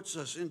Spirit puts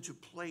us into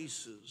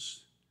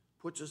places,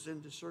 puts us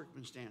into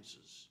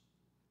circumstances,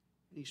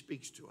 and He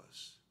speaks to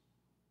us.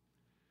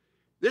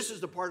 This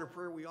is the part of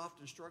prayer we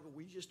often struggle.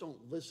 We just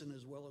don't listen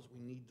as well as we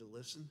need to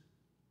listen.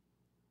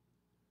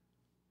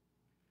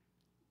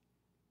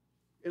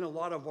 In a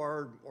lot of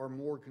our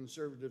more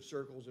conservative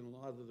circles, and a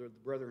lot of the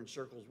brethren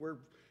circles,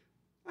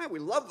 we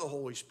love the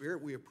Holy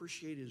Spirit. We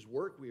appreciate His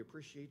work. We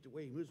appreciate the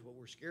way He moves, but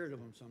we're scared of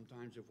Him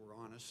sometimes if we're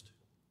honest.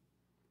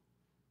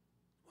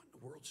 What in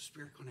the world's the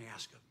Spirit going to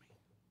ask of me?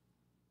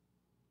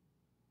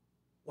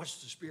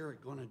 What's the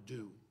Spirit going to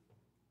do?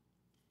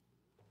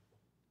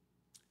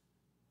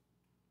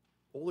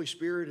 Holy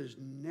Spirit is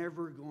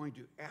never going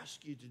to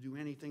ask you to do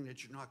anything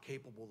that you're not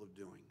capable of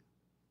doing.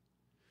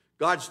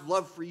 God's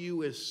love for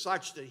you is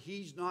such that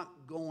He's not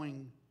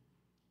going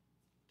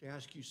to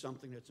ask you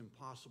something that's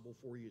impossible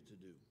for you to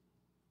do.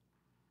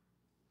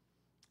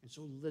 And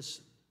so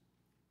listen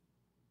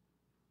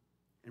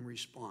and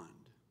respond.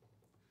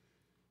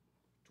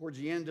 Towards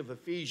the end of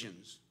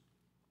Ephesians,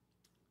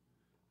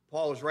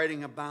 Paul is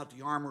writing about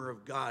the armor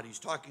of God. He's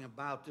talking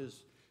about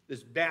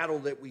this battle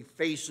that we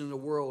face in the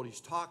world.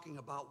 He's talking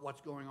about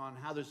what's going on,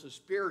 how this is a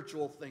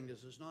spiritual thing.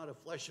 This is not a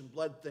flesh and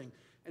blood thing.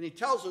 And he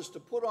tells us to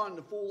put on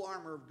the full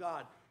armor of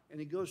God. And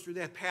he goes through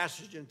that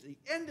passage. And at the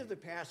end of the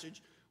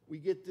passage, we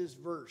get this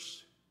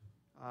verse,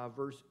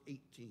 verse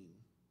 18.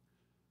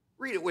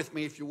 Read it with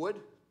me if you would.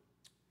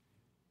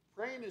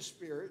 Pray in the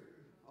Spirit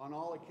on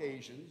all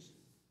occasions,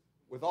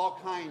 with all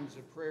kinds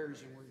of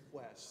prayers and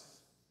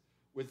requests.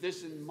 With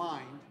this in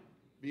mind,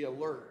 be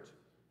alert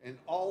and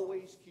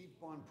always keep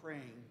on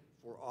praying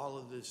for all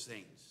of these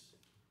things.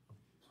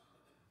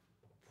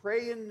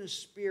 Pray in the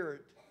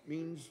Spirit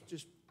means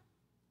just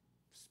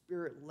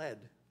Spirit-led.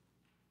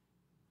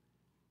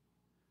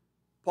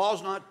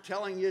 Paul's not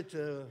telling you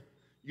to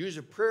use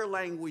a prayer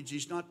language.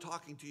 He's not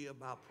talking to you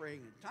about praying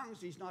in tongues.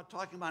 He's not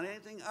talking about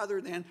anything other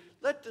than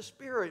let the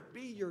Spirit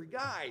be your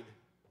guide.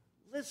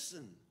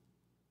 Listen.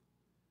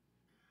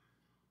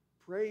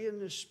 Pray in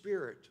the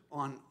Spirit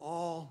on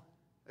all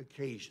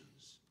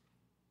occasions,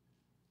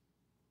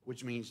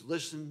 which means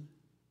listen,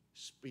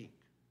 speak.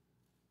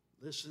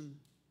 Listen,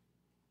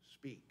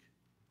 speak.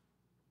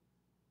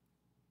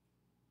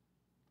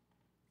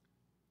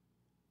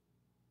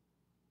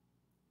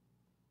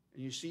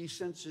 And you see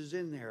senses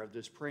in there of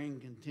this praying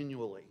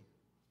continually,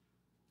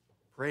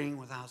 praying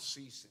without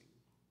ceasing.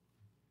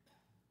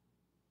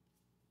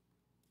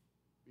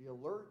 Be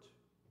alert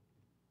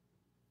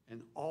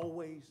and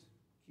always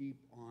keep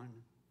on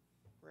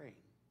praying.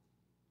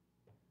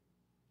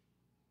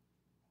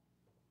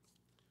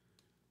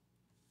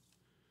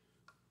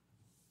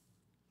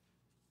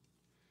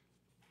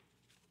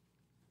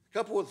 A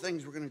couple of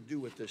things we're going to do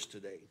with this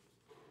today.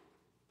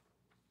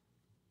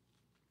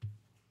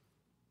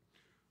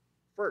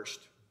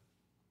 First,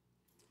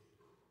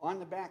 on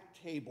the back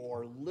table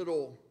are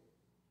little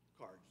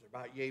cards.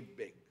 They're about yay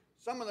big,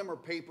 Some of them are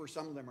paper,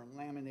 some of them are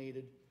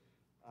laminated.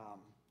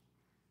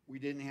 We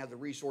didn't have the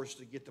resources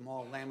to get them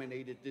all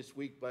laminated this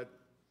week, but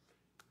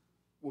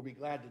we'll be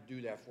glad to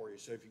do that for you.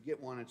 So if you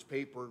get one that's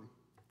paper,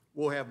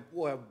 we'll have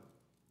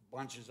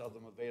bunches of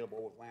them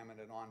available with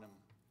laminate on them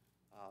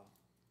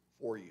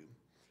for you.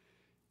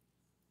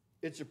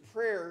 It's a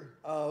prayer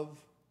of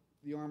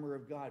the Armor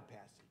of God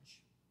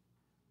passage.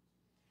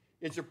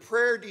 It's a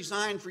prayer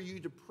designed for you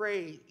to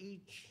pray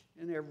each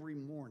and every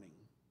morning.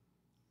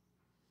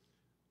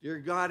 Dear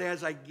God,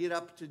 as I get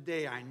up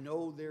today, I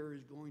know there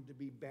is going to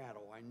be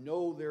battle. I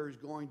know there's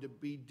going to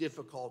be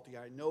difficulty.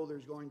 I know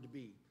there's going to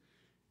be.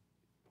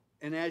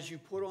 And as you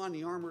put on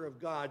the armor of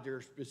God, there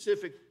are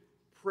specific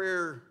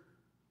prayer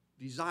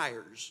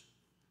desires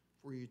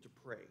for you to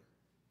pray.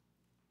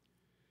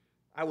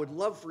 I would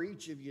love for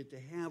each of you to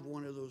have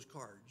one of those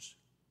cards.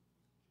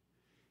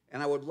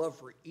 And I would love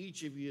for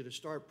each of you to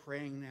start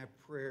praying that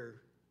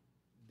prayer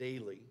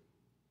daily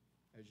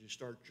as you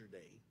start your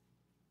day.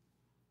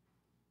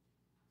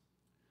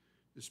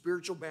 The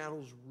spiritual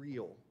battle's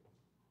real.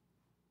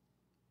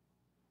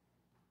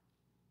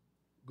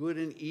 Good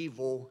and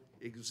evil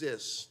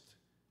exist.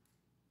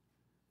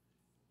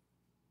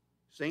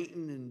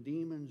 Satan and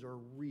demons are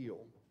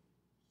real.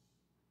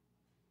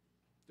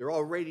 They're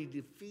already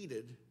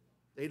defeated.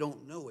 They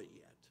don't know it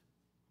yet.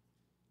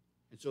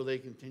 And so they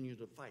continue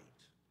to fight.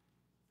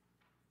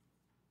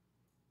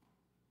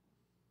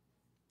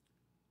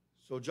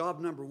 So job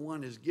number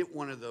one is get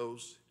one of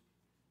those,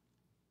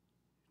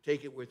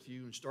 take it with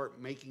you, and start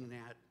making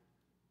that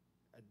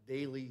a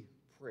daily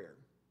prayer.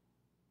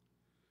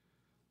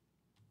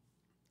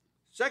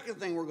 Second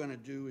thing we're going to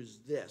do is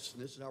this,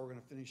 and this is how we're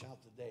going to finish out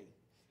the day.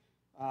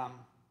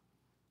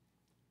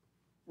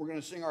 We're going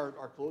to sing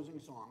our closing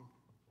song.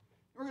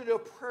 We're going to do a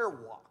prayer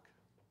walk.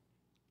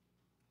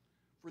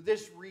 For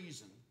this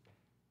reason,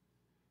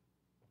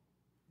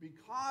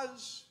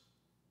 because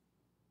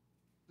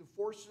the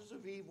forces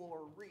of evil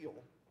are real,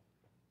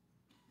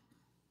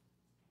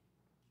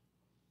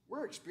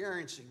 we're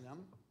experiencing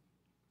them.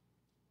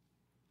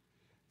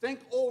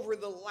 Think over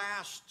the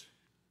last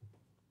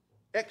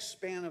X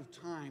span of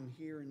time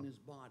here in this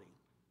body.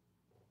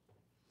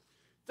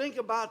 Think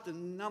about the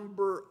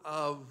number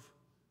of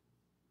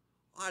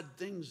odd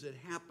things that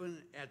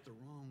happen at the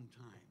wrong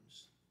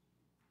times.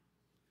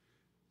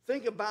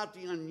 Think about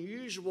the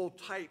unusual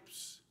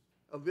types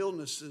of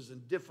illnesses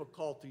and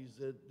difficulties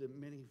that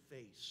many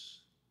face.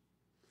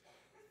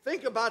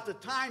 Think about the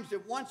times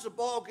that once a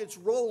ball gets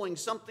rolling,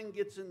 something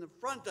gets in the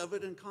front of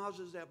it and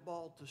causes that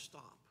ball to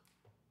stop.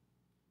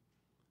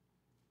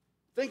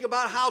 Think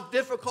about how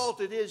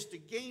difficult it is to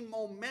gain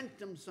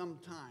momentum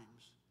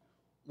sometimes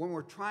when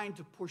we're trying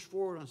to push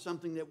forward on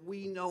something that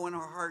we know in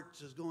our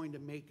hearts is going to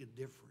make a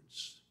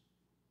difference.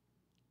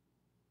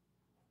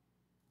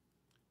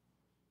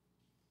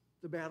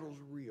 The battle's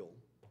real.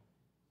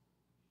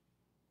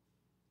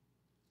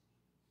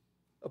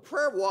 A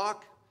prayer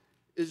walk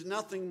is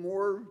nothing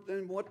more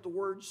than what the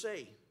words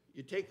say.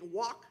 You take a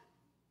walk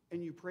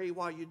and you pray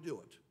while you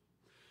do it.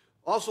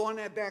 Also on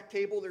that back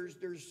table,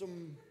 there's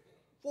some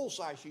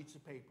full-size sheets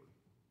of paper.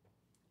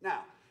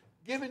 Now,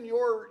 given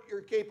your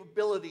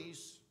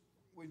capabilities,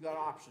 we've got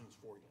options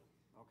for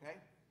you, okay?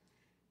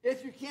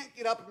 If you can't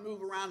get up and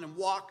move around and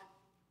walk,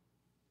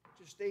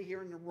 just stay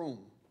here in the room.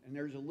 And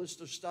there's a list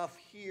of stuff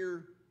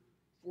here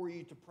for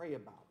you to pray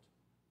about.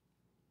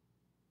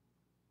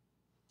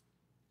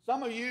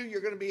 Some of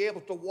you're going to be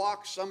able to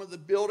walk some of the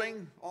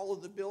building, all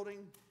of the building,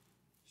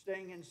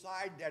 staying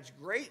inside. That's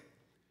great.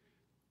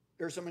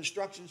 There's some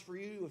instructions for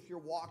you if you're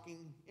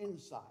walking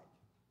inside.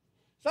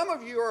 Some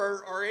of you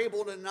are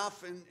able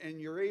enough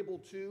and you're able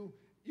to,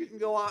 you can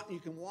go out and you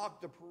can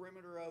walk the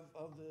perimeter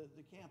of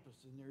the campus,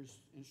 and there's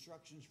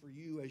instructions for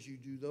you as you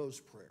do those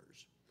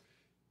prayers.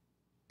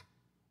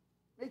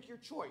 Make your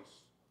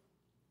choice.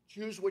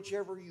 Choose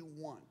whichever you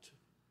want.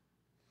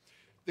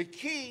 The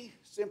key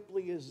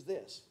simply is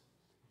this.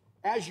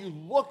 As you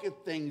look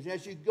at things,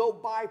 as you go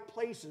by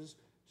places,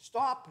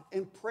 stop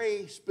and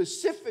pray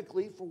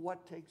specifically for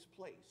what takes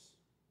place.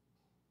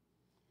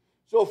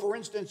 So, for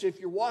instance, if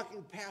you're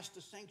walking past the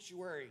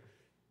sanctuary,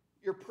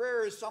 your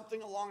prayer is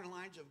something along the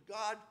lines of,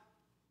 God,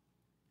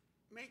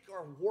 make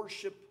our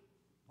worship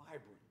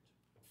vibrant.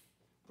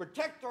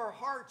 Protect our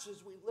hearts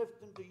as we lift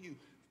them to you.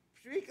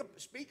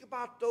 Speak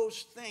about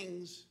those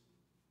things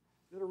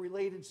that are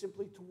related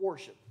simply to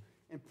worship,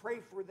 and pray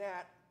for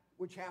that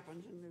which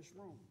happens in this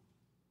room.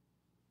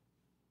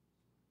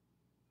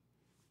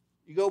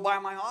 You go by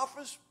my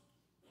office,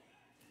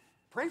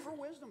 pray for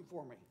wisdom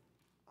for me.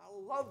 I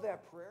love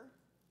that prayer.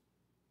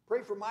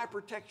 Pray for my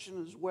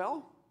protection as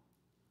well.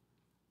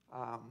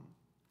 Up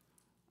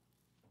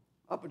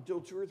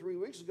until 2 or 3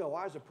 weeks ago,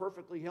 I was a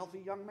perfectly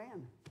healthy young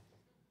man.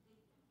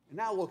 And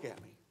now look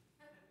at me.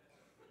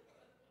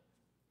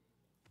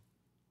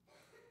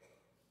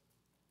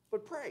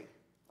 But pray.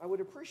 I would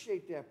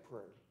appreciate that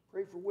prayer.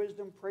 Pray for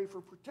wisdom, pray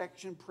for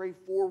protection, pray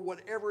for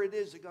whatever it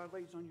is that God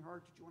lays on your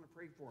heart that you want to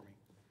pray for me.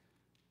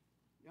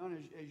 You know,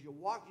 and as you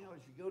walk,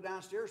 as you go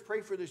downstairs,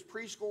 pray for this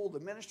preschool, the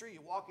ministry.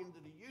 You walk into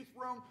the youth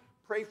room,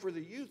 Pray for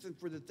the youth and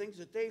for the things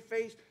that they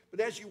face. But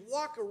as you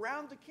walk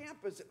around the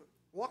campus,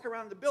 walk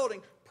around the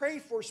building, pray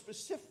for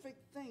specific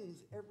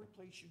things every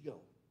place you go.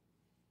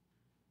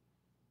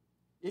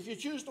 If you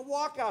choose to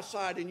walk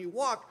outside and you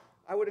walk,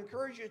 I would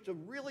encourage you to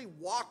really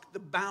walk the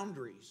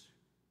boundaries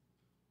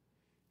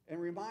and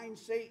remind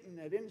Satan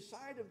that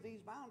inside of these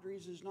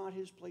boundaries is not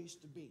his place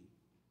to be.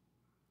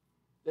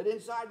 That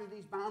inside of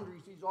these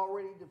boundaries he's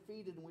already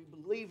defeated, and we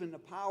believe in the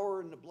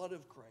power and the blood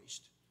of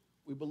Christ.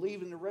 We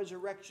believe in the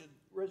resurrected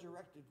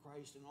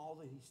Christ and all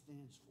that he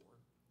stands for.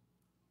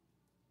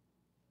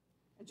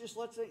 And just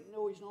let Satan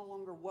know he's no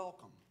longer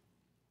welcome.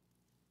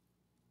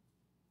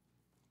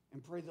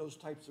 And pray those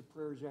types of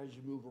prayers as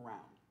you move around.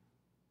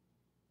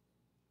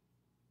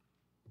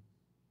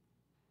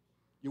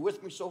 You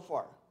with me so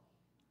far?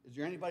 Is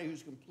there anybody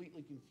who's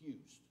completely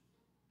confused?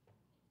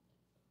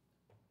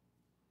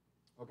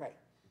 Okay.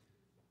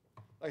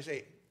 Like I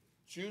say,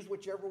 choose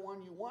whichever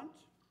one you want.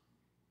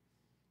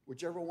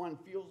 Whichever one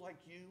feels like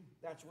you,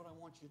 that's what I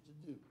want you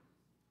to do.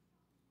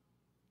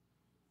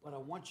 But I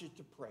want you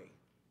to pray.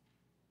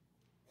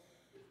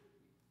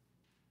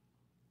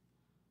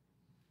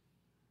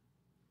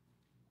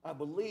 I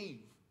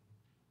believe.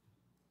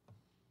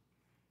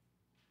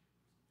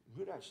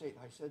 Who did I say?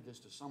 I said this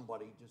to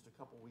somebody just a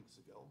couple weeks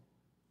ago.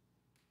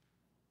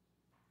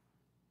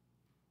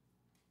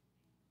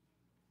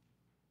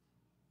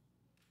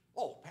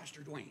 Oh,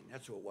 Pastor Dwayne,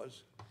 that's who it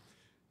was.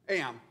 I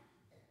don't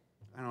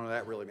know if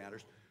that really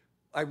matters.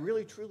 I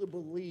really truly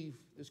believe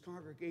this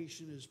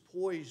congregation is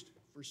poised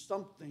for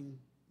something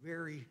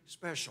very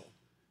special.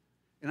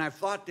 And I've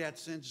thought that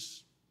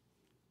since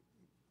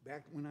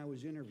back when I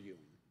was interviewing.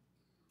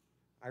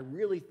 I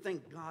really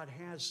think God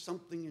has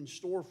something in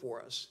store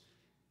for us.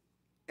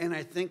 And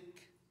I think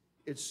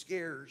it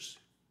scares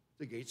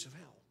the gates of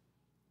hell.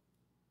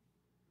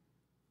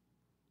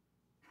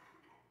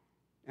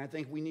 And I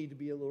think we need to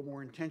be a little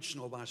more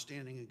intentional about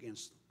standing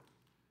against them.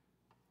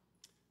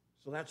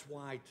 So that's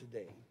why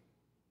today,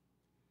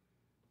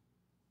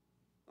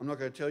 I'm not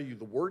going to tell you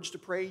the words to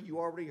pray. You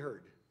already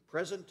heard.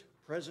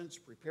 Presence,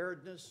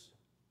 preparedness,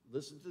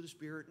 listen to the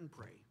Spirit and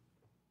pray.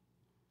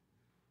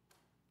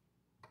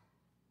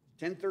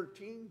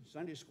 10:13,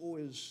 Sunday school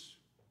is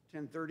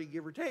 10:30,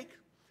 give or take.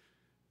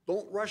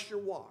 Don't rush your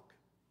walk.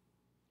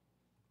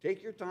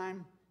 Take your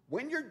time.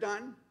 When you're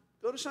done,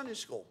 go to Sunday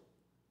school.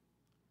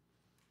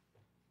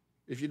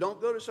 If you don't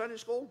go to Sunday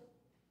school,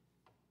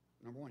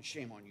 number one,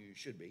 shame on you, you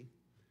should be.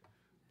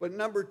 But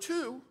number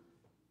two,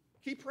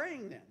 keep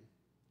praying then.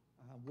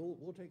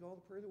 We'll take all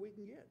the prayer that we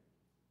can get.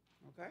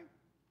 Okay?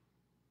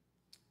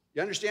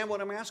 You understand what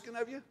I'm asking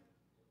of you?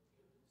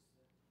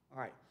 All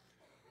right.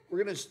 I'm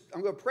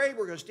going to pray.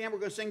 We're going to stand. We're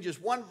going to sing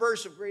just one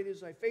verse of Great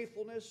Is Thy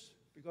Faithfulness,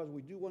 because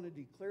we do want to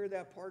declare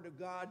that part of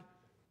God.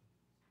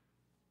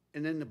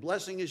 And then the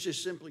blessing is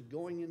just simply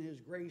going in his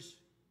grace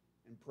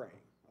and praying.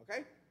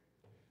 Okay?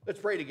 Let's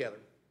pray together.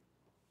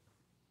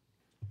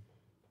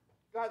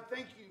 God,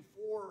 thank you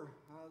for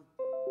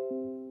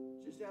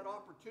just that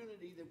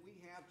opportunity that we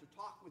have to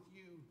talk with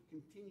you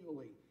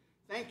continually.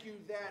 Thank you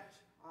that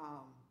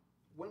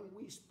when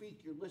we speak,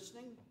 you're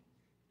listening.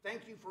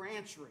 Thank you for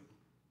answering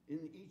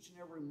in each and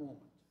every moment.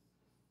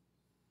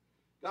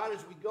 God,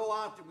 as we go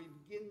out and we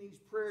begin these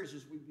prayers,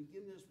 as we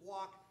begin this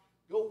walk,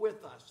 go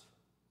with us.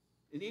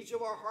 In each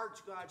of our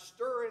hearts, God,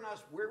 stir in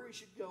us where we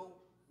should go,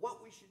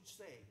 what we should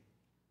say.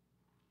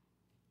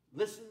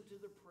 Listen to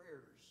the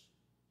prayers.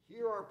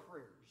 Hear our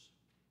prayers.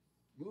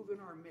 Move in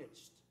our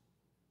midst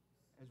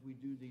as we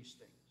do these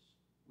things.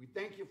 We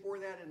thank you for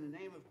that in the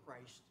name of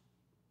Christ.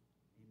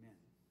 Amen.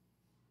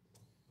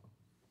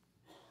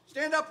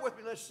 Stand up with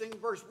me. Let's sing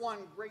verse 1.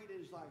 Great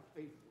is thy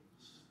faithfulness.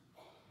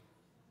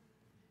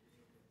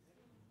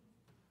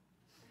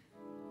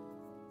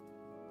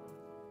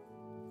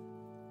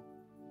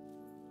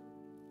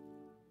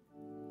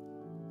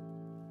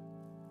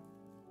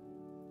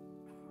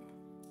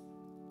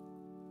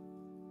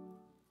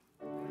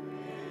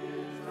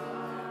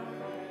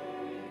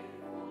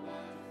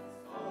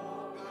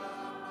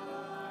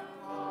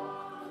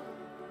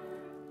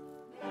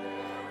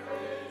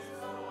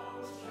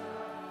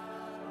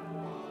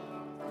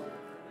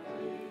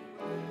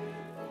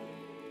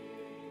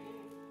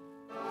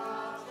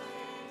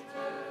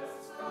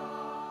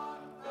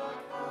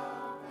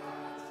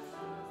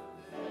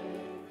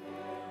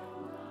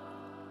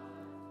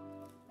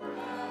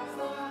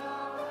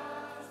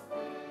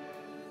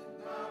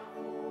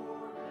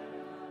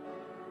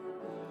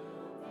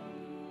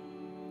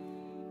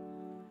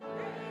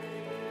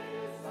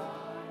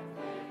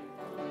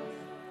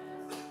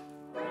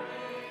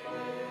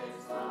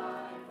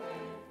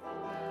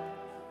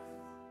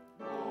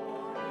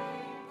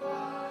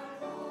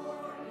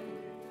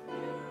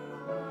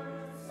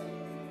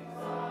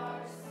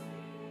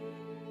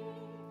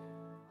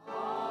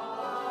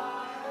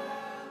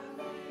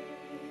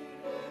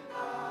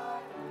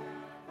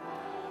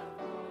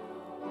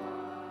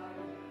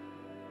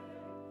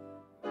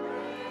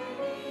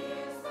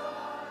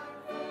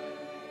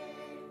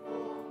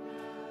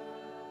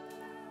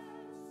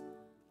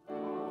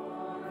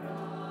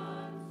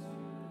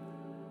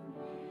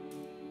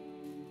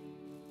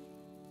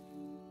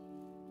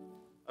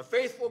 A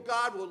faithful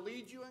God will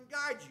lead you and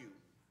guide you.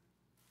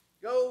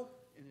 Go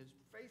in his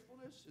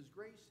faithfulness, his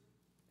grace,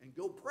 and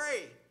go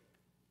pray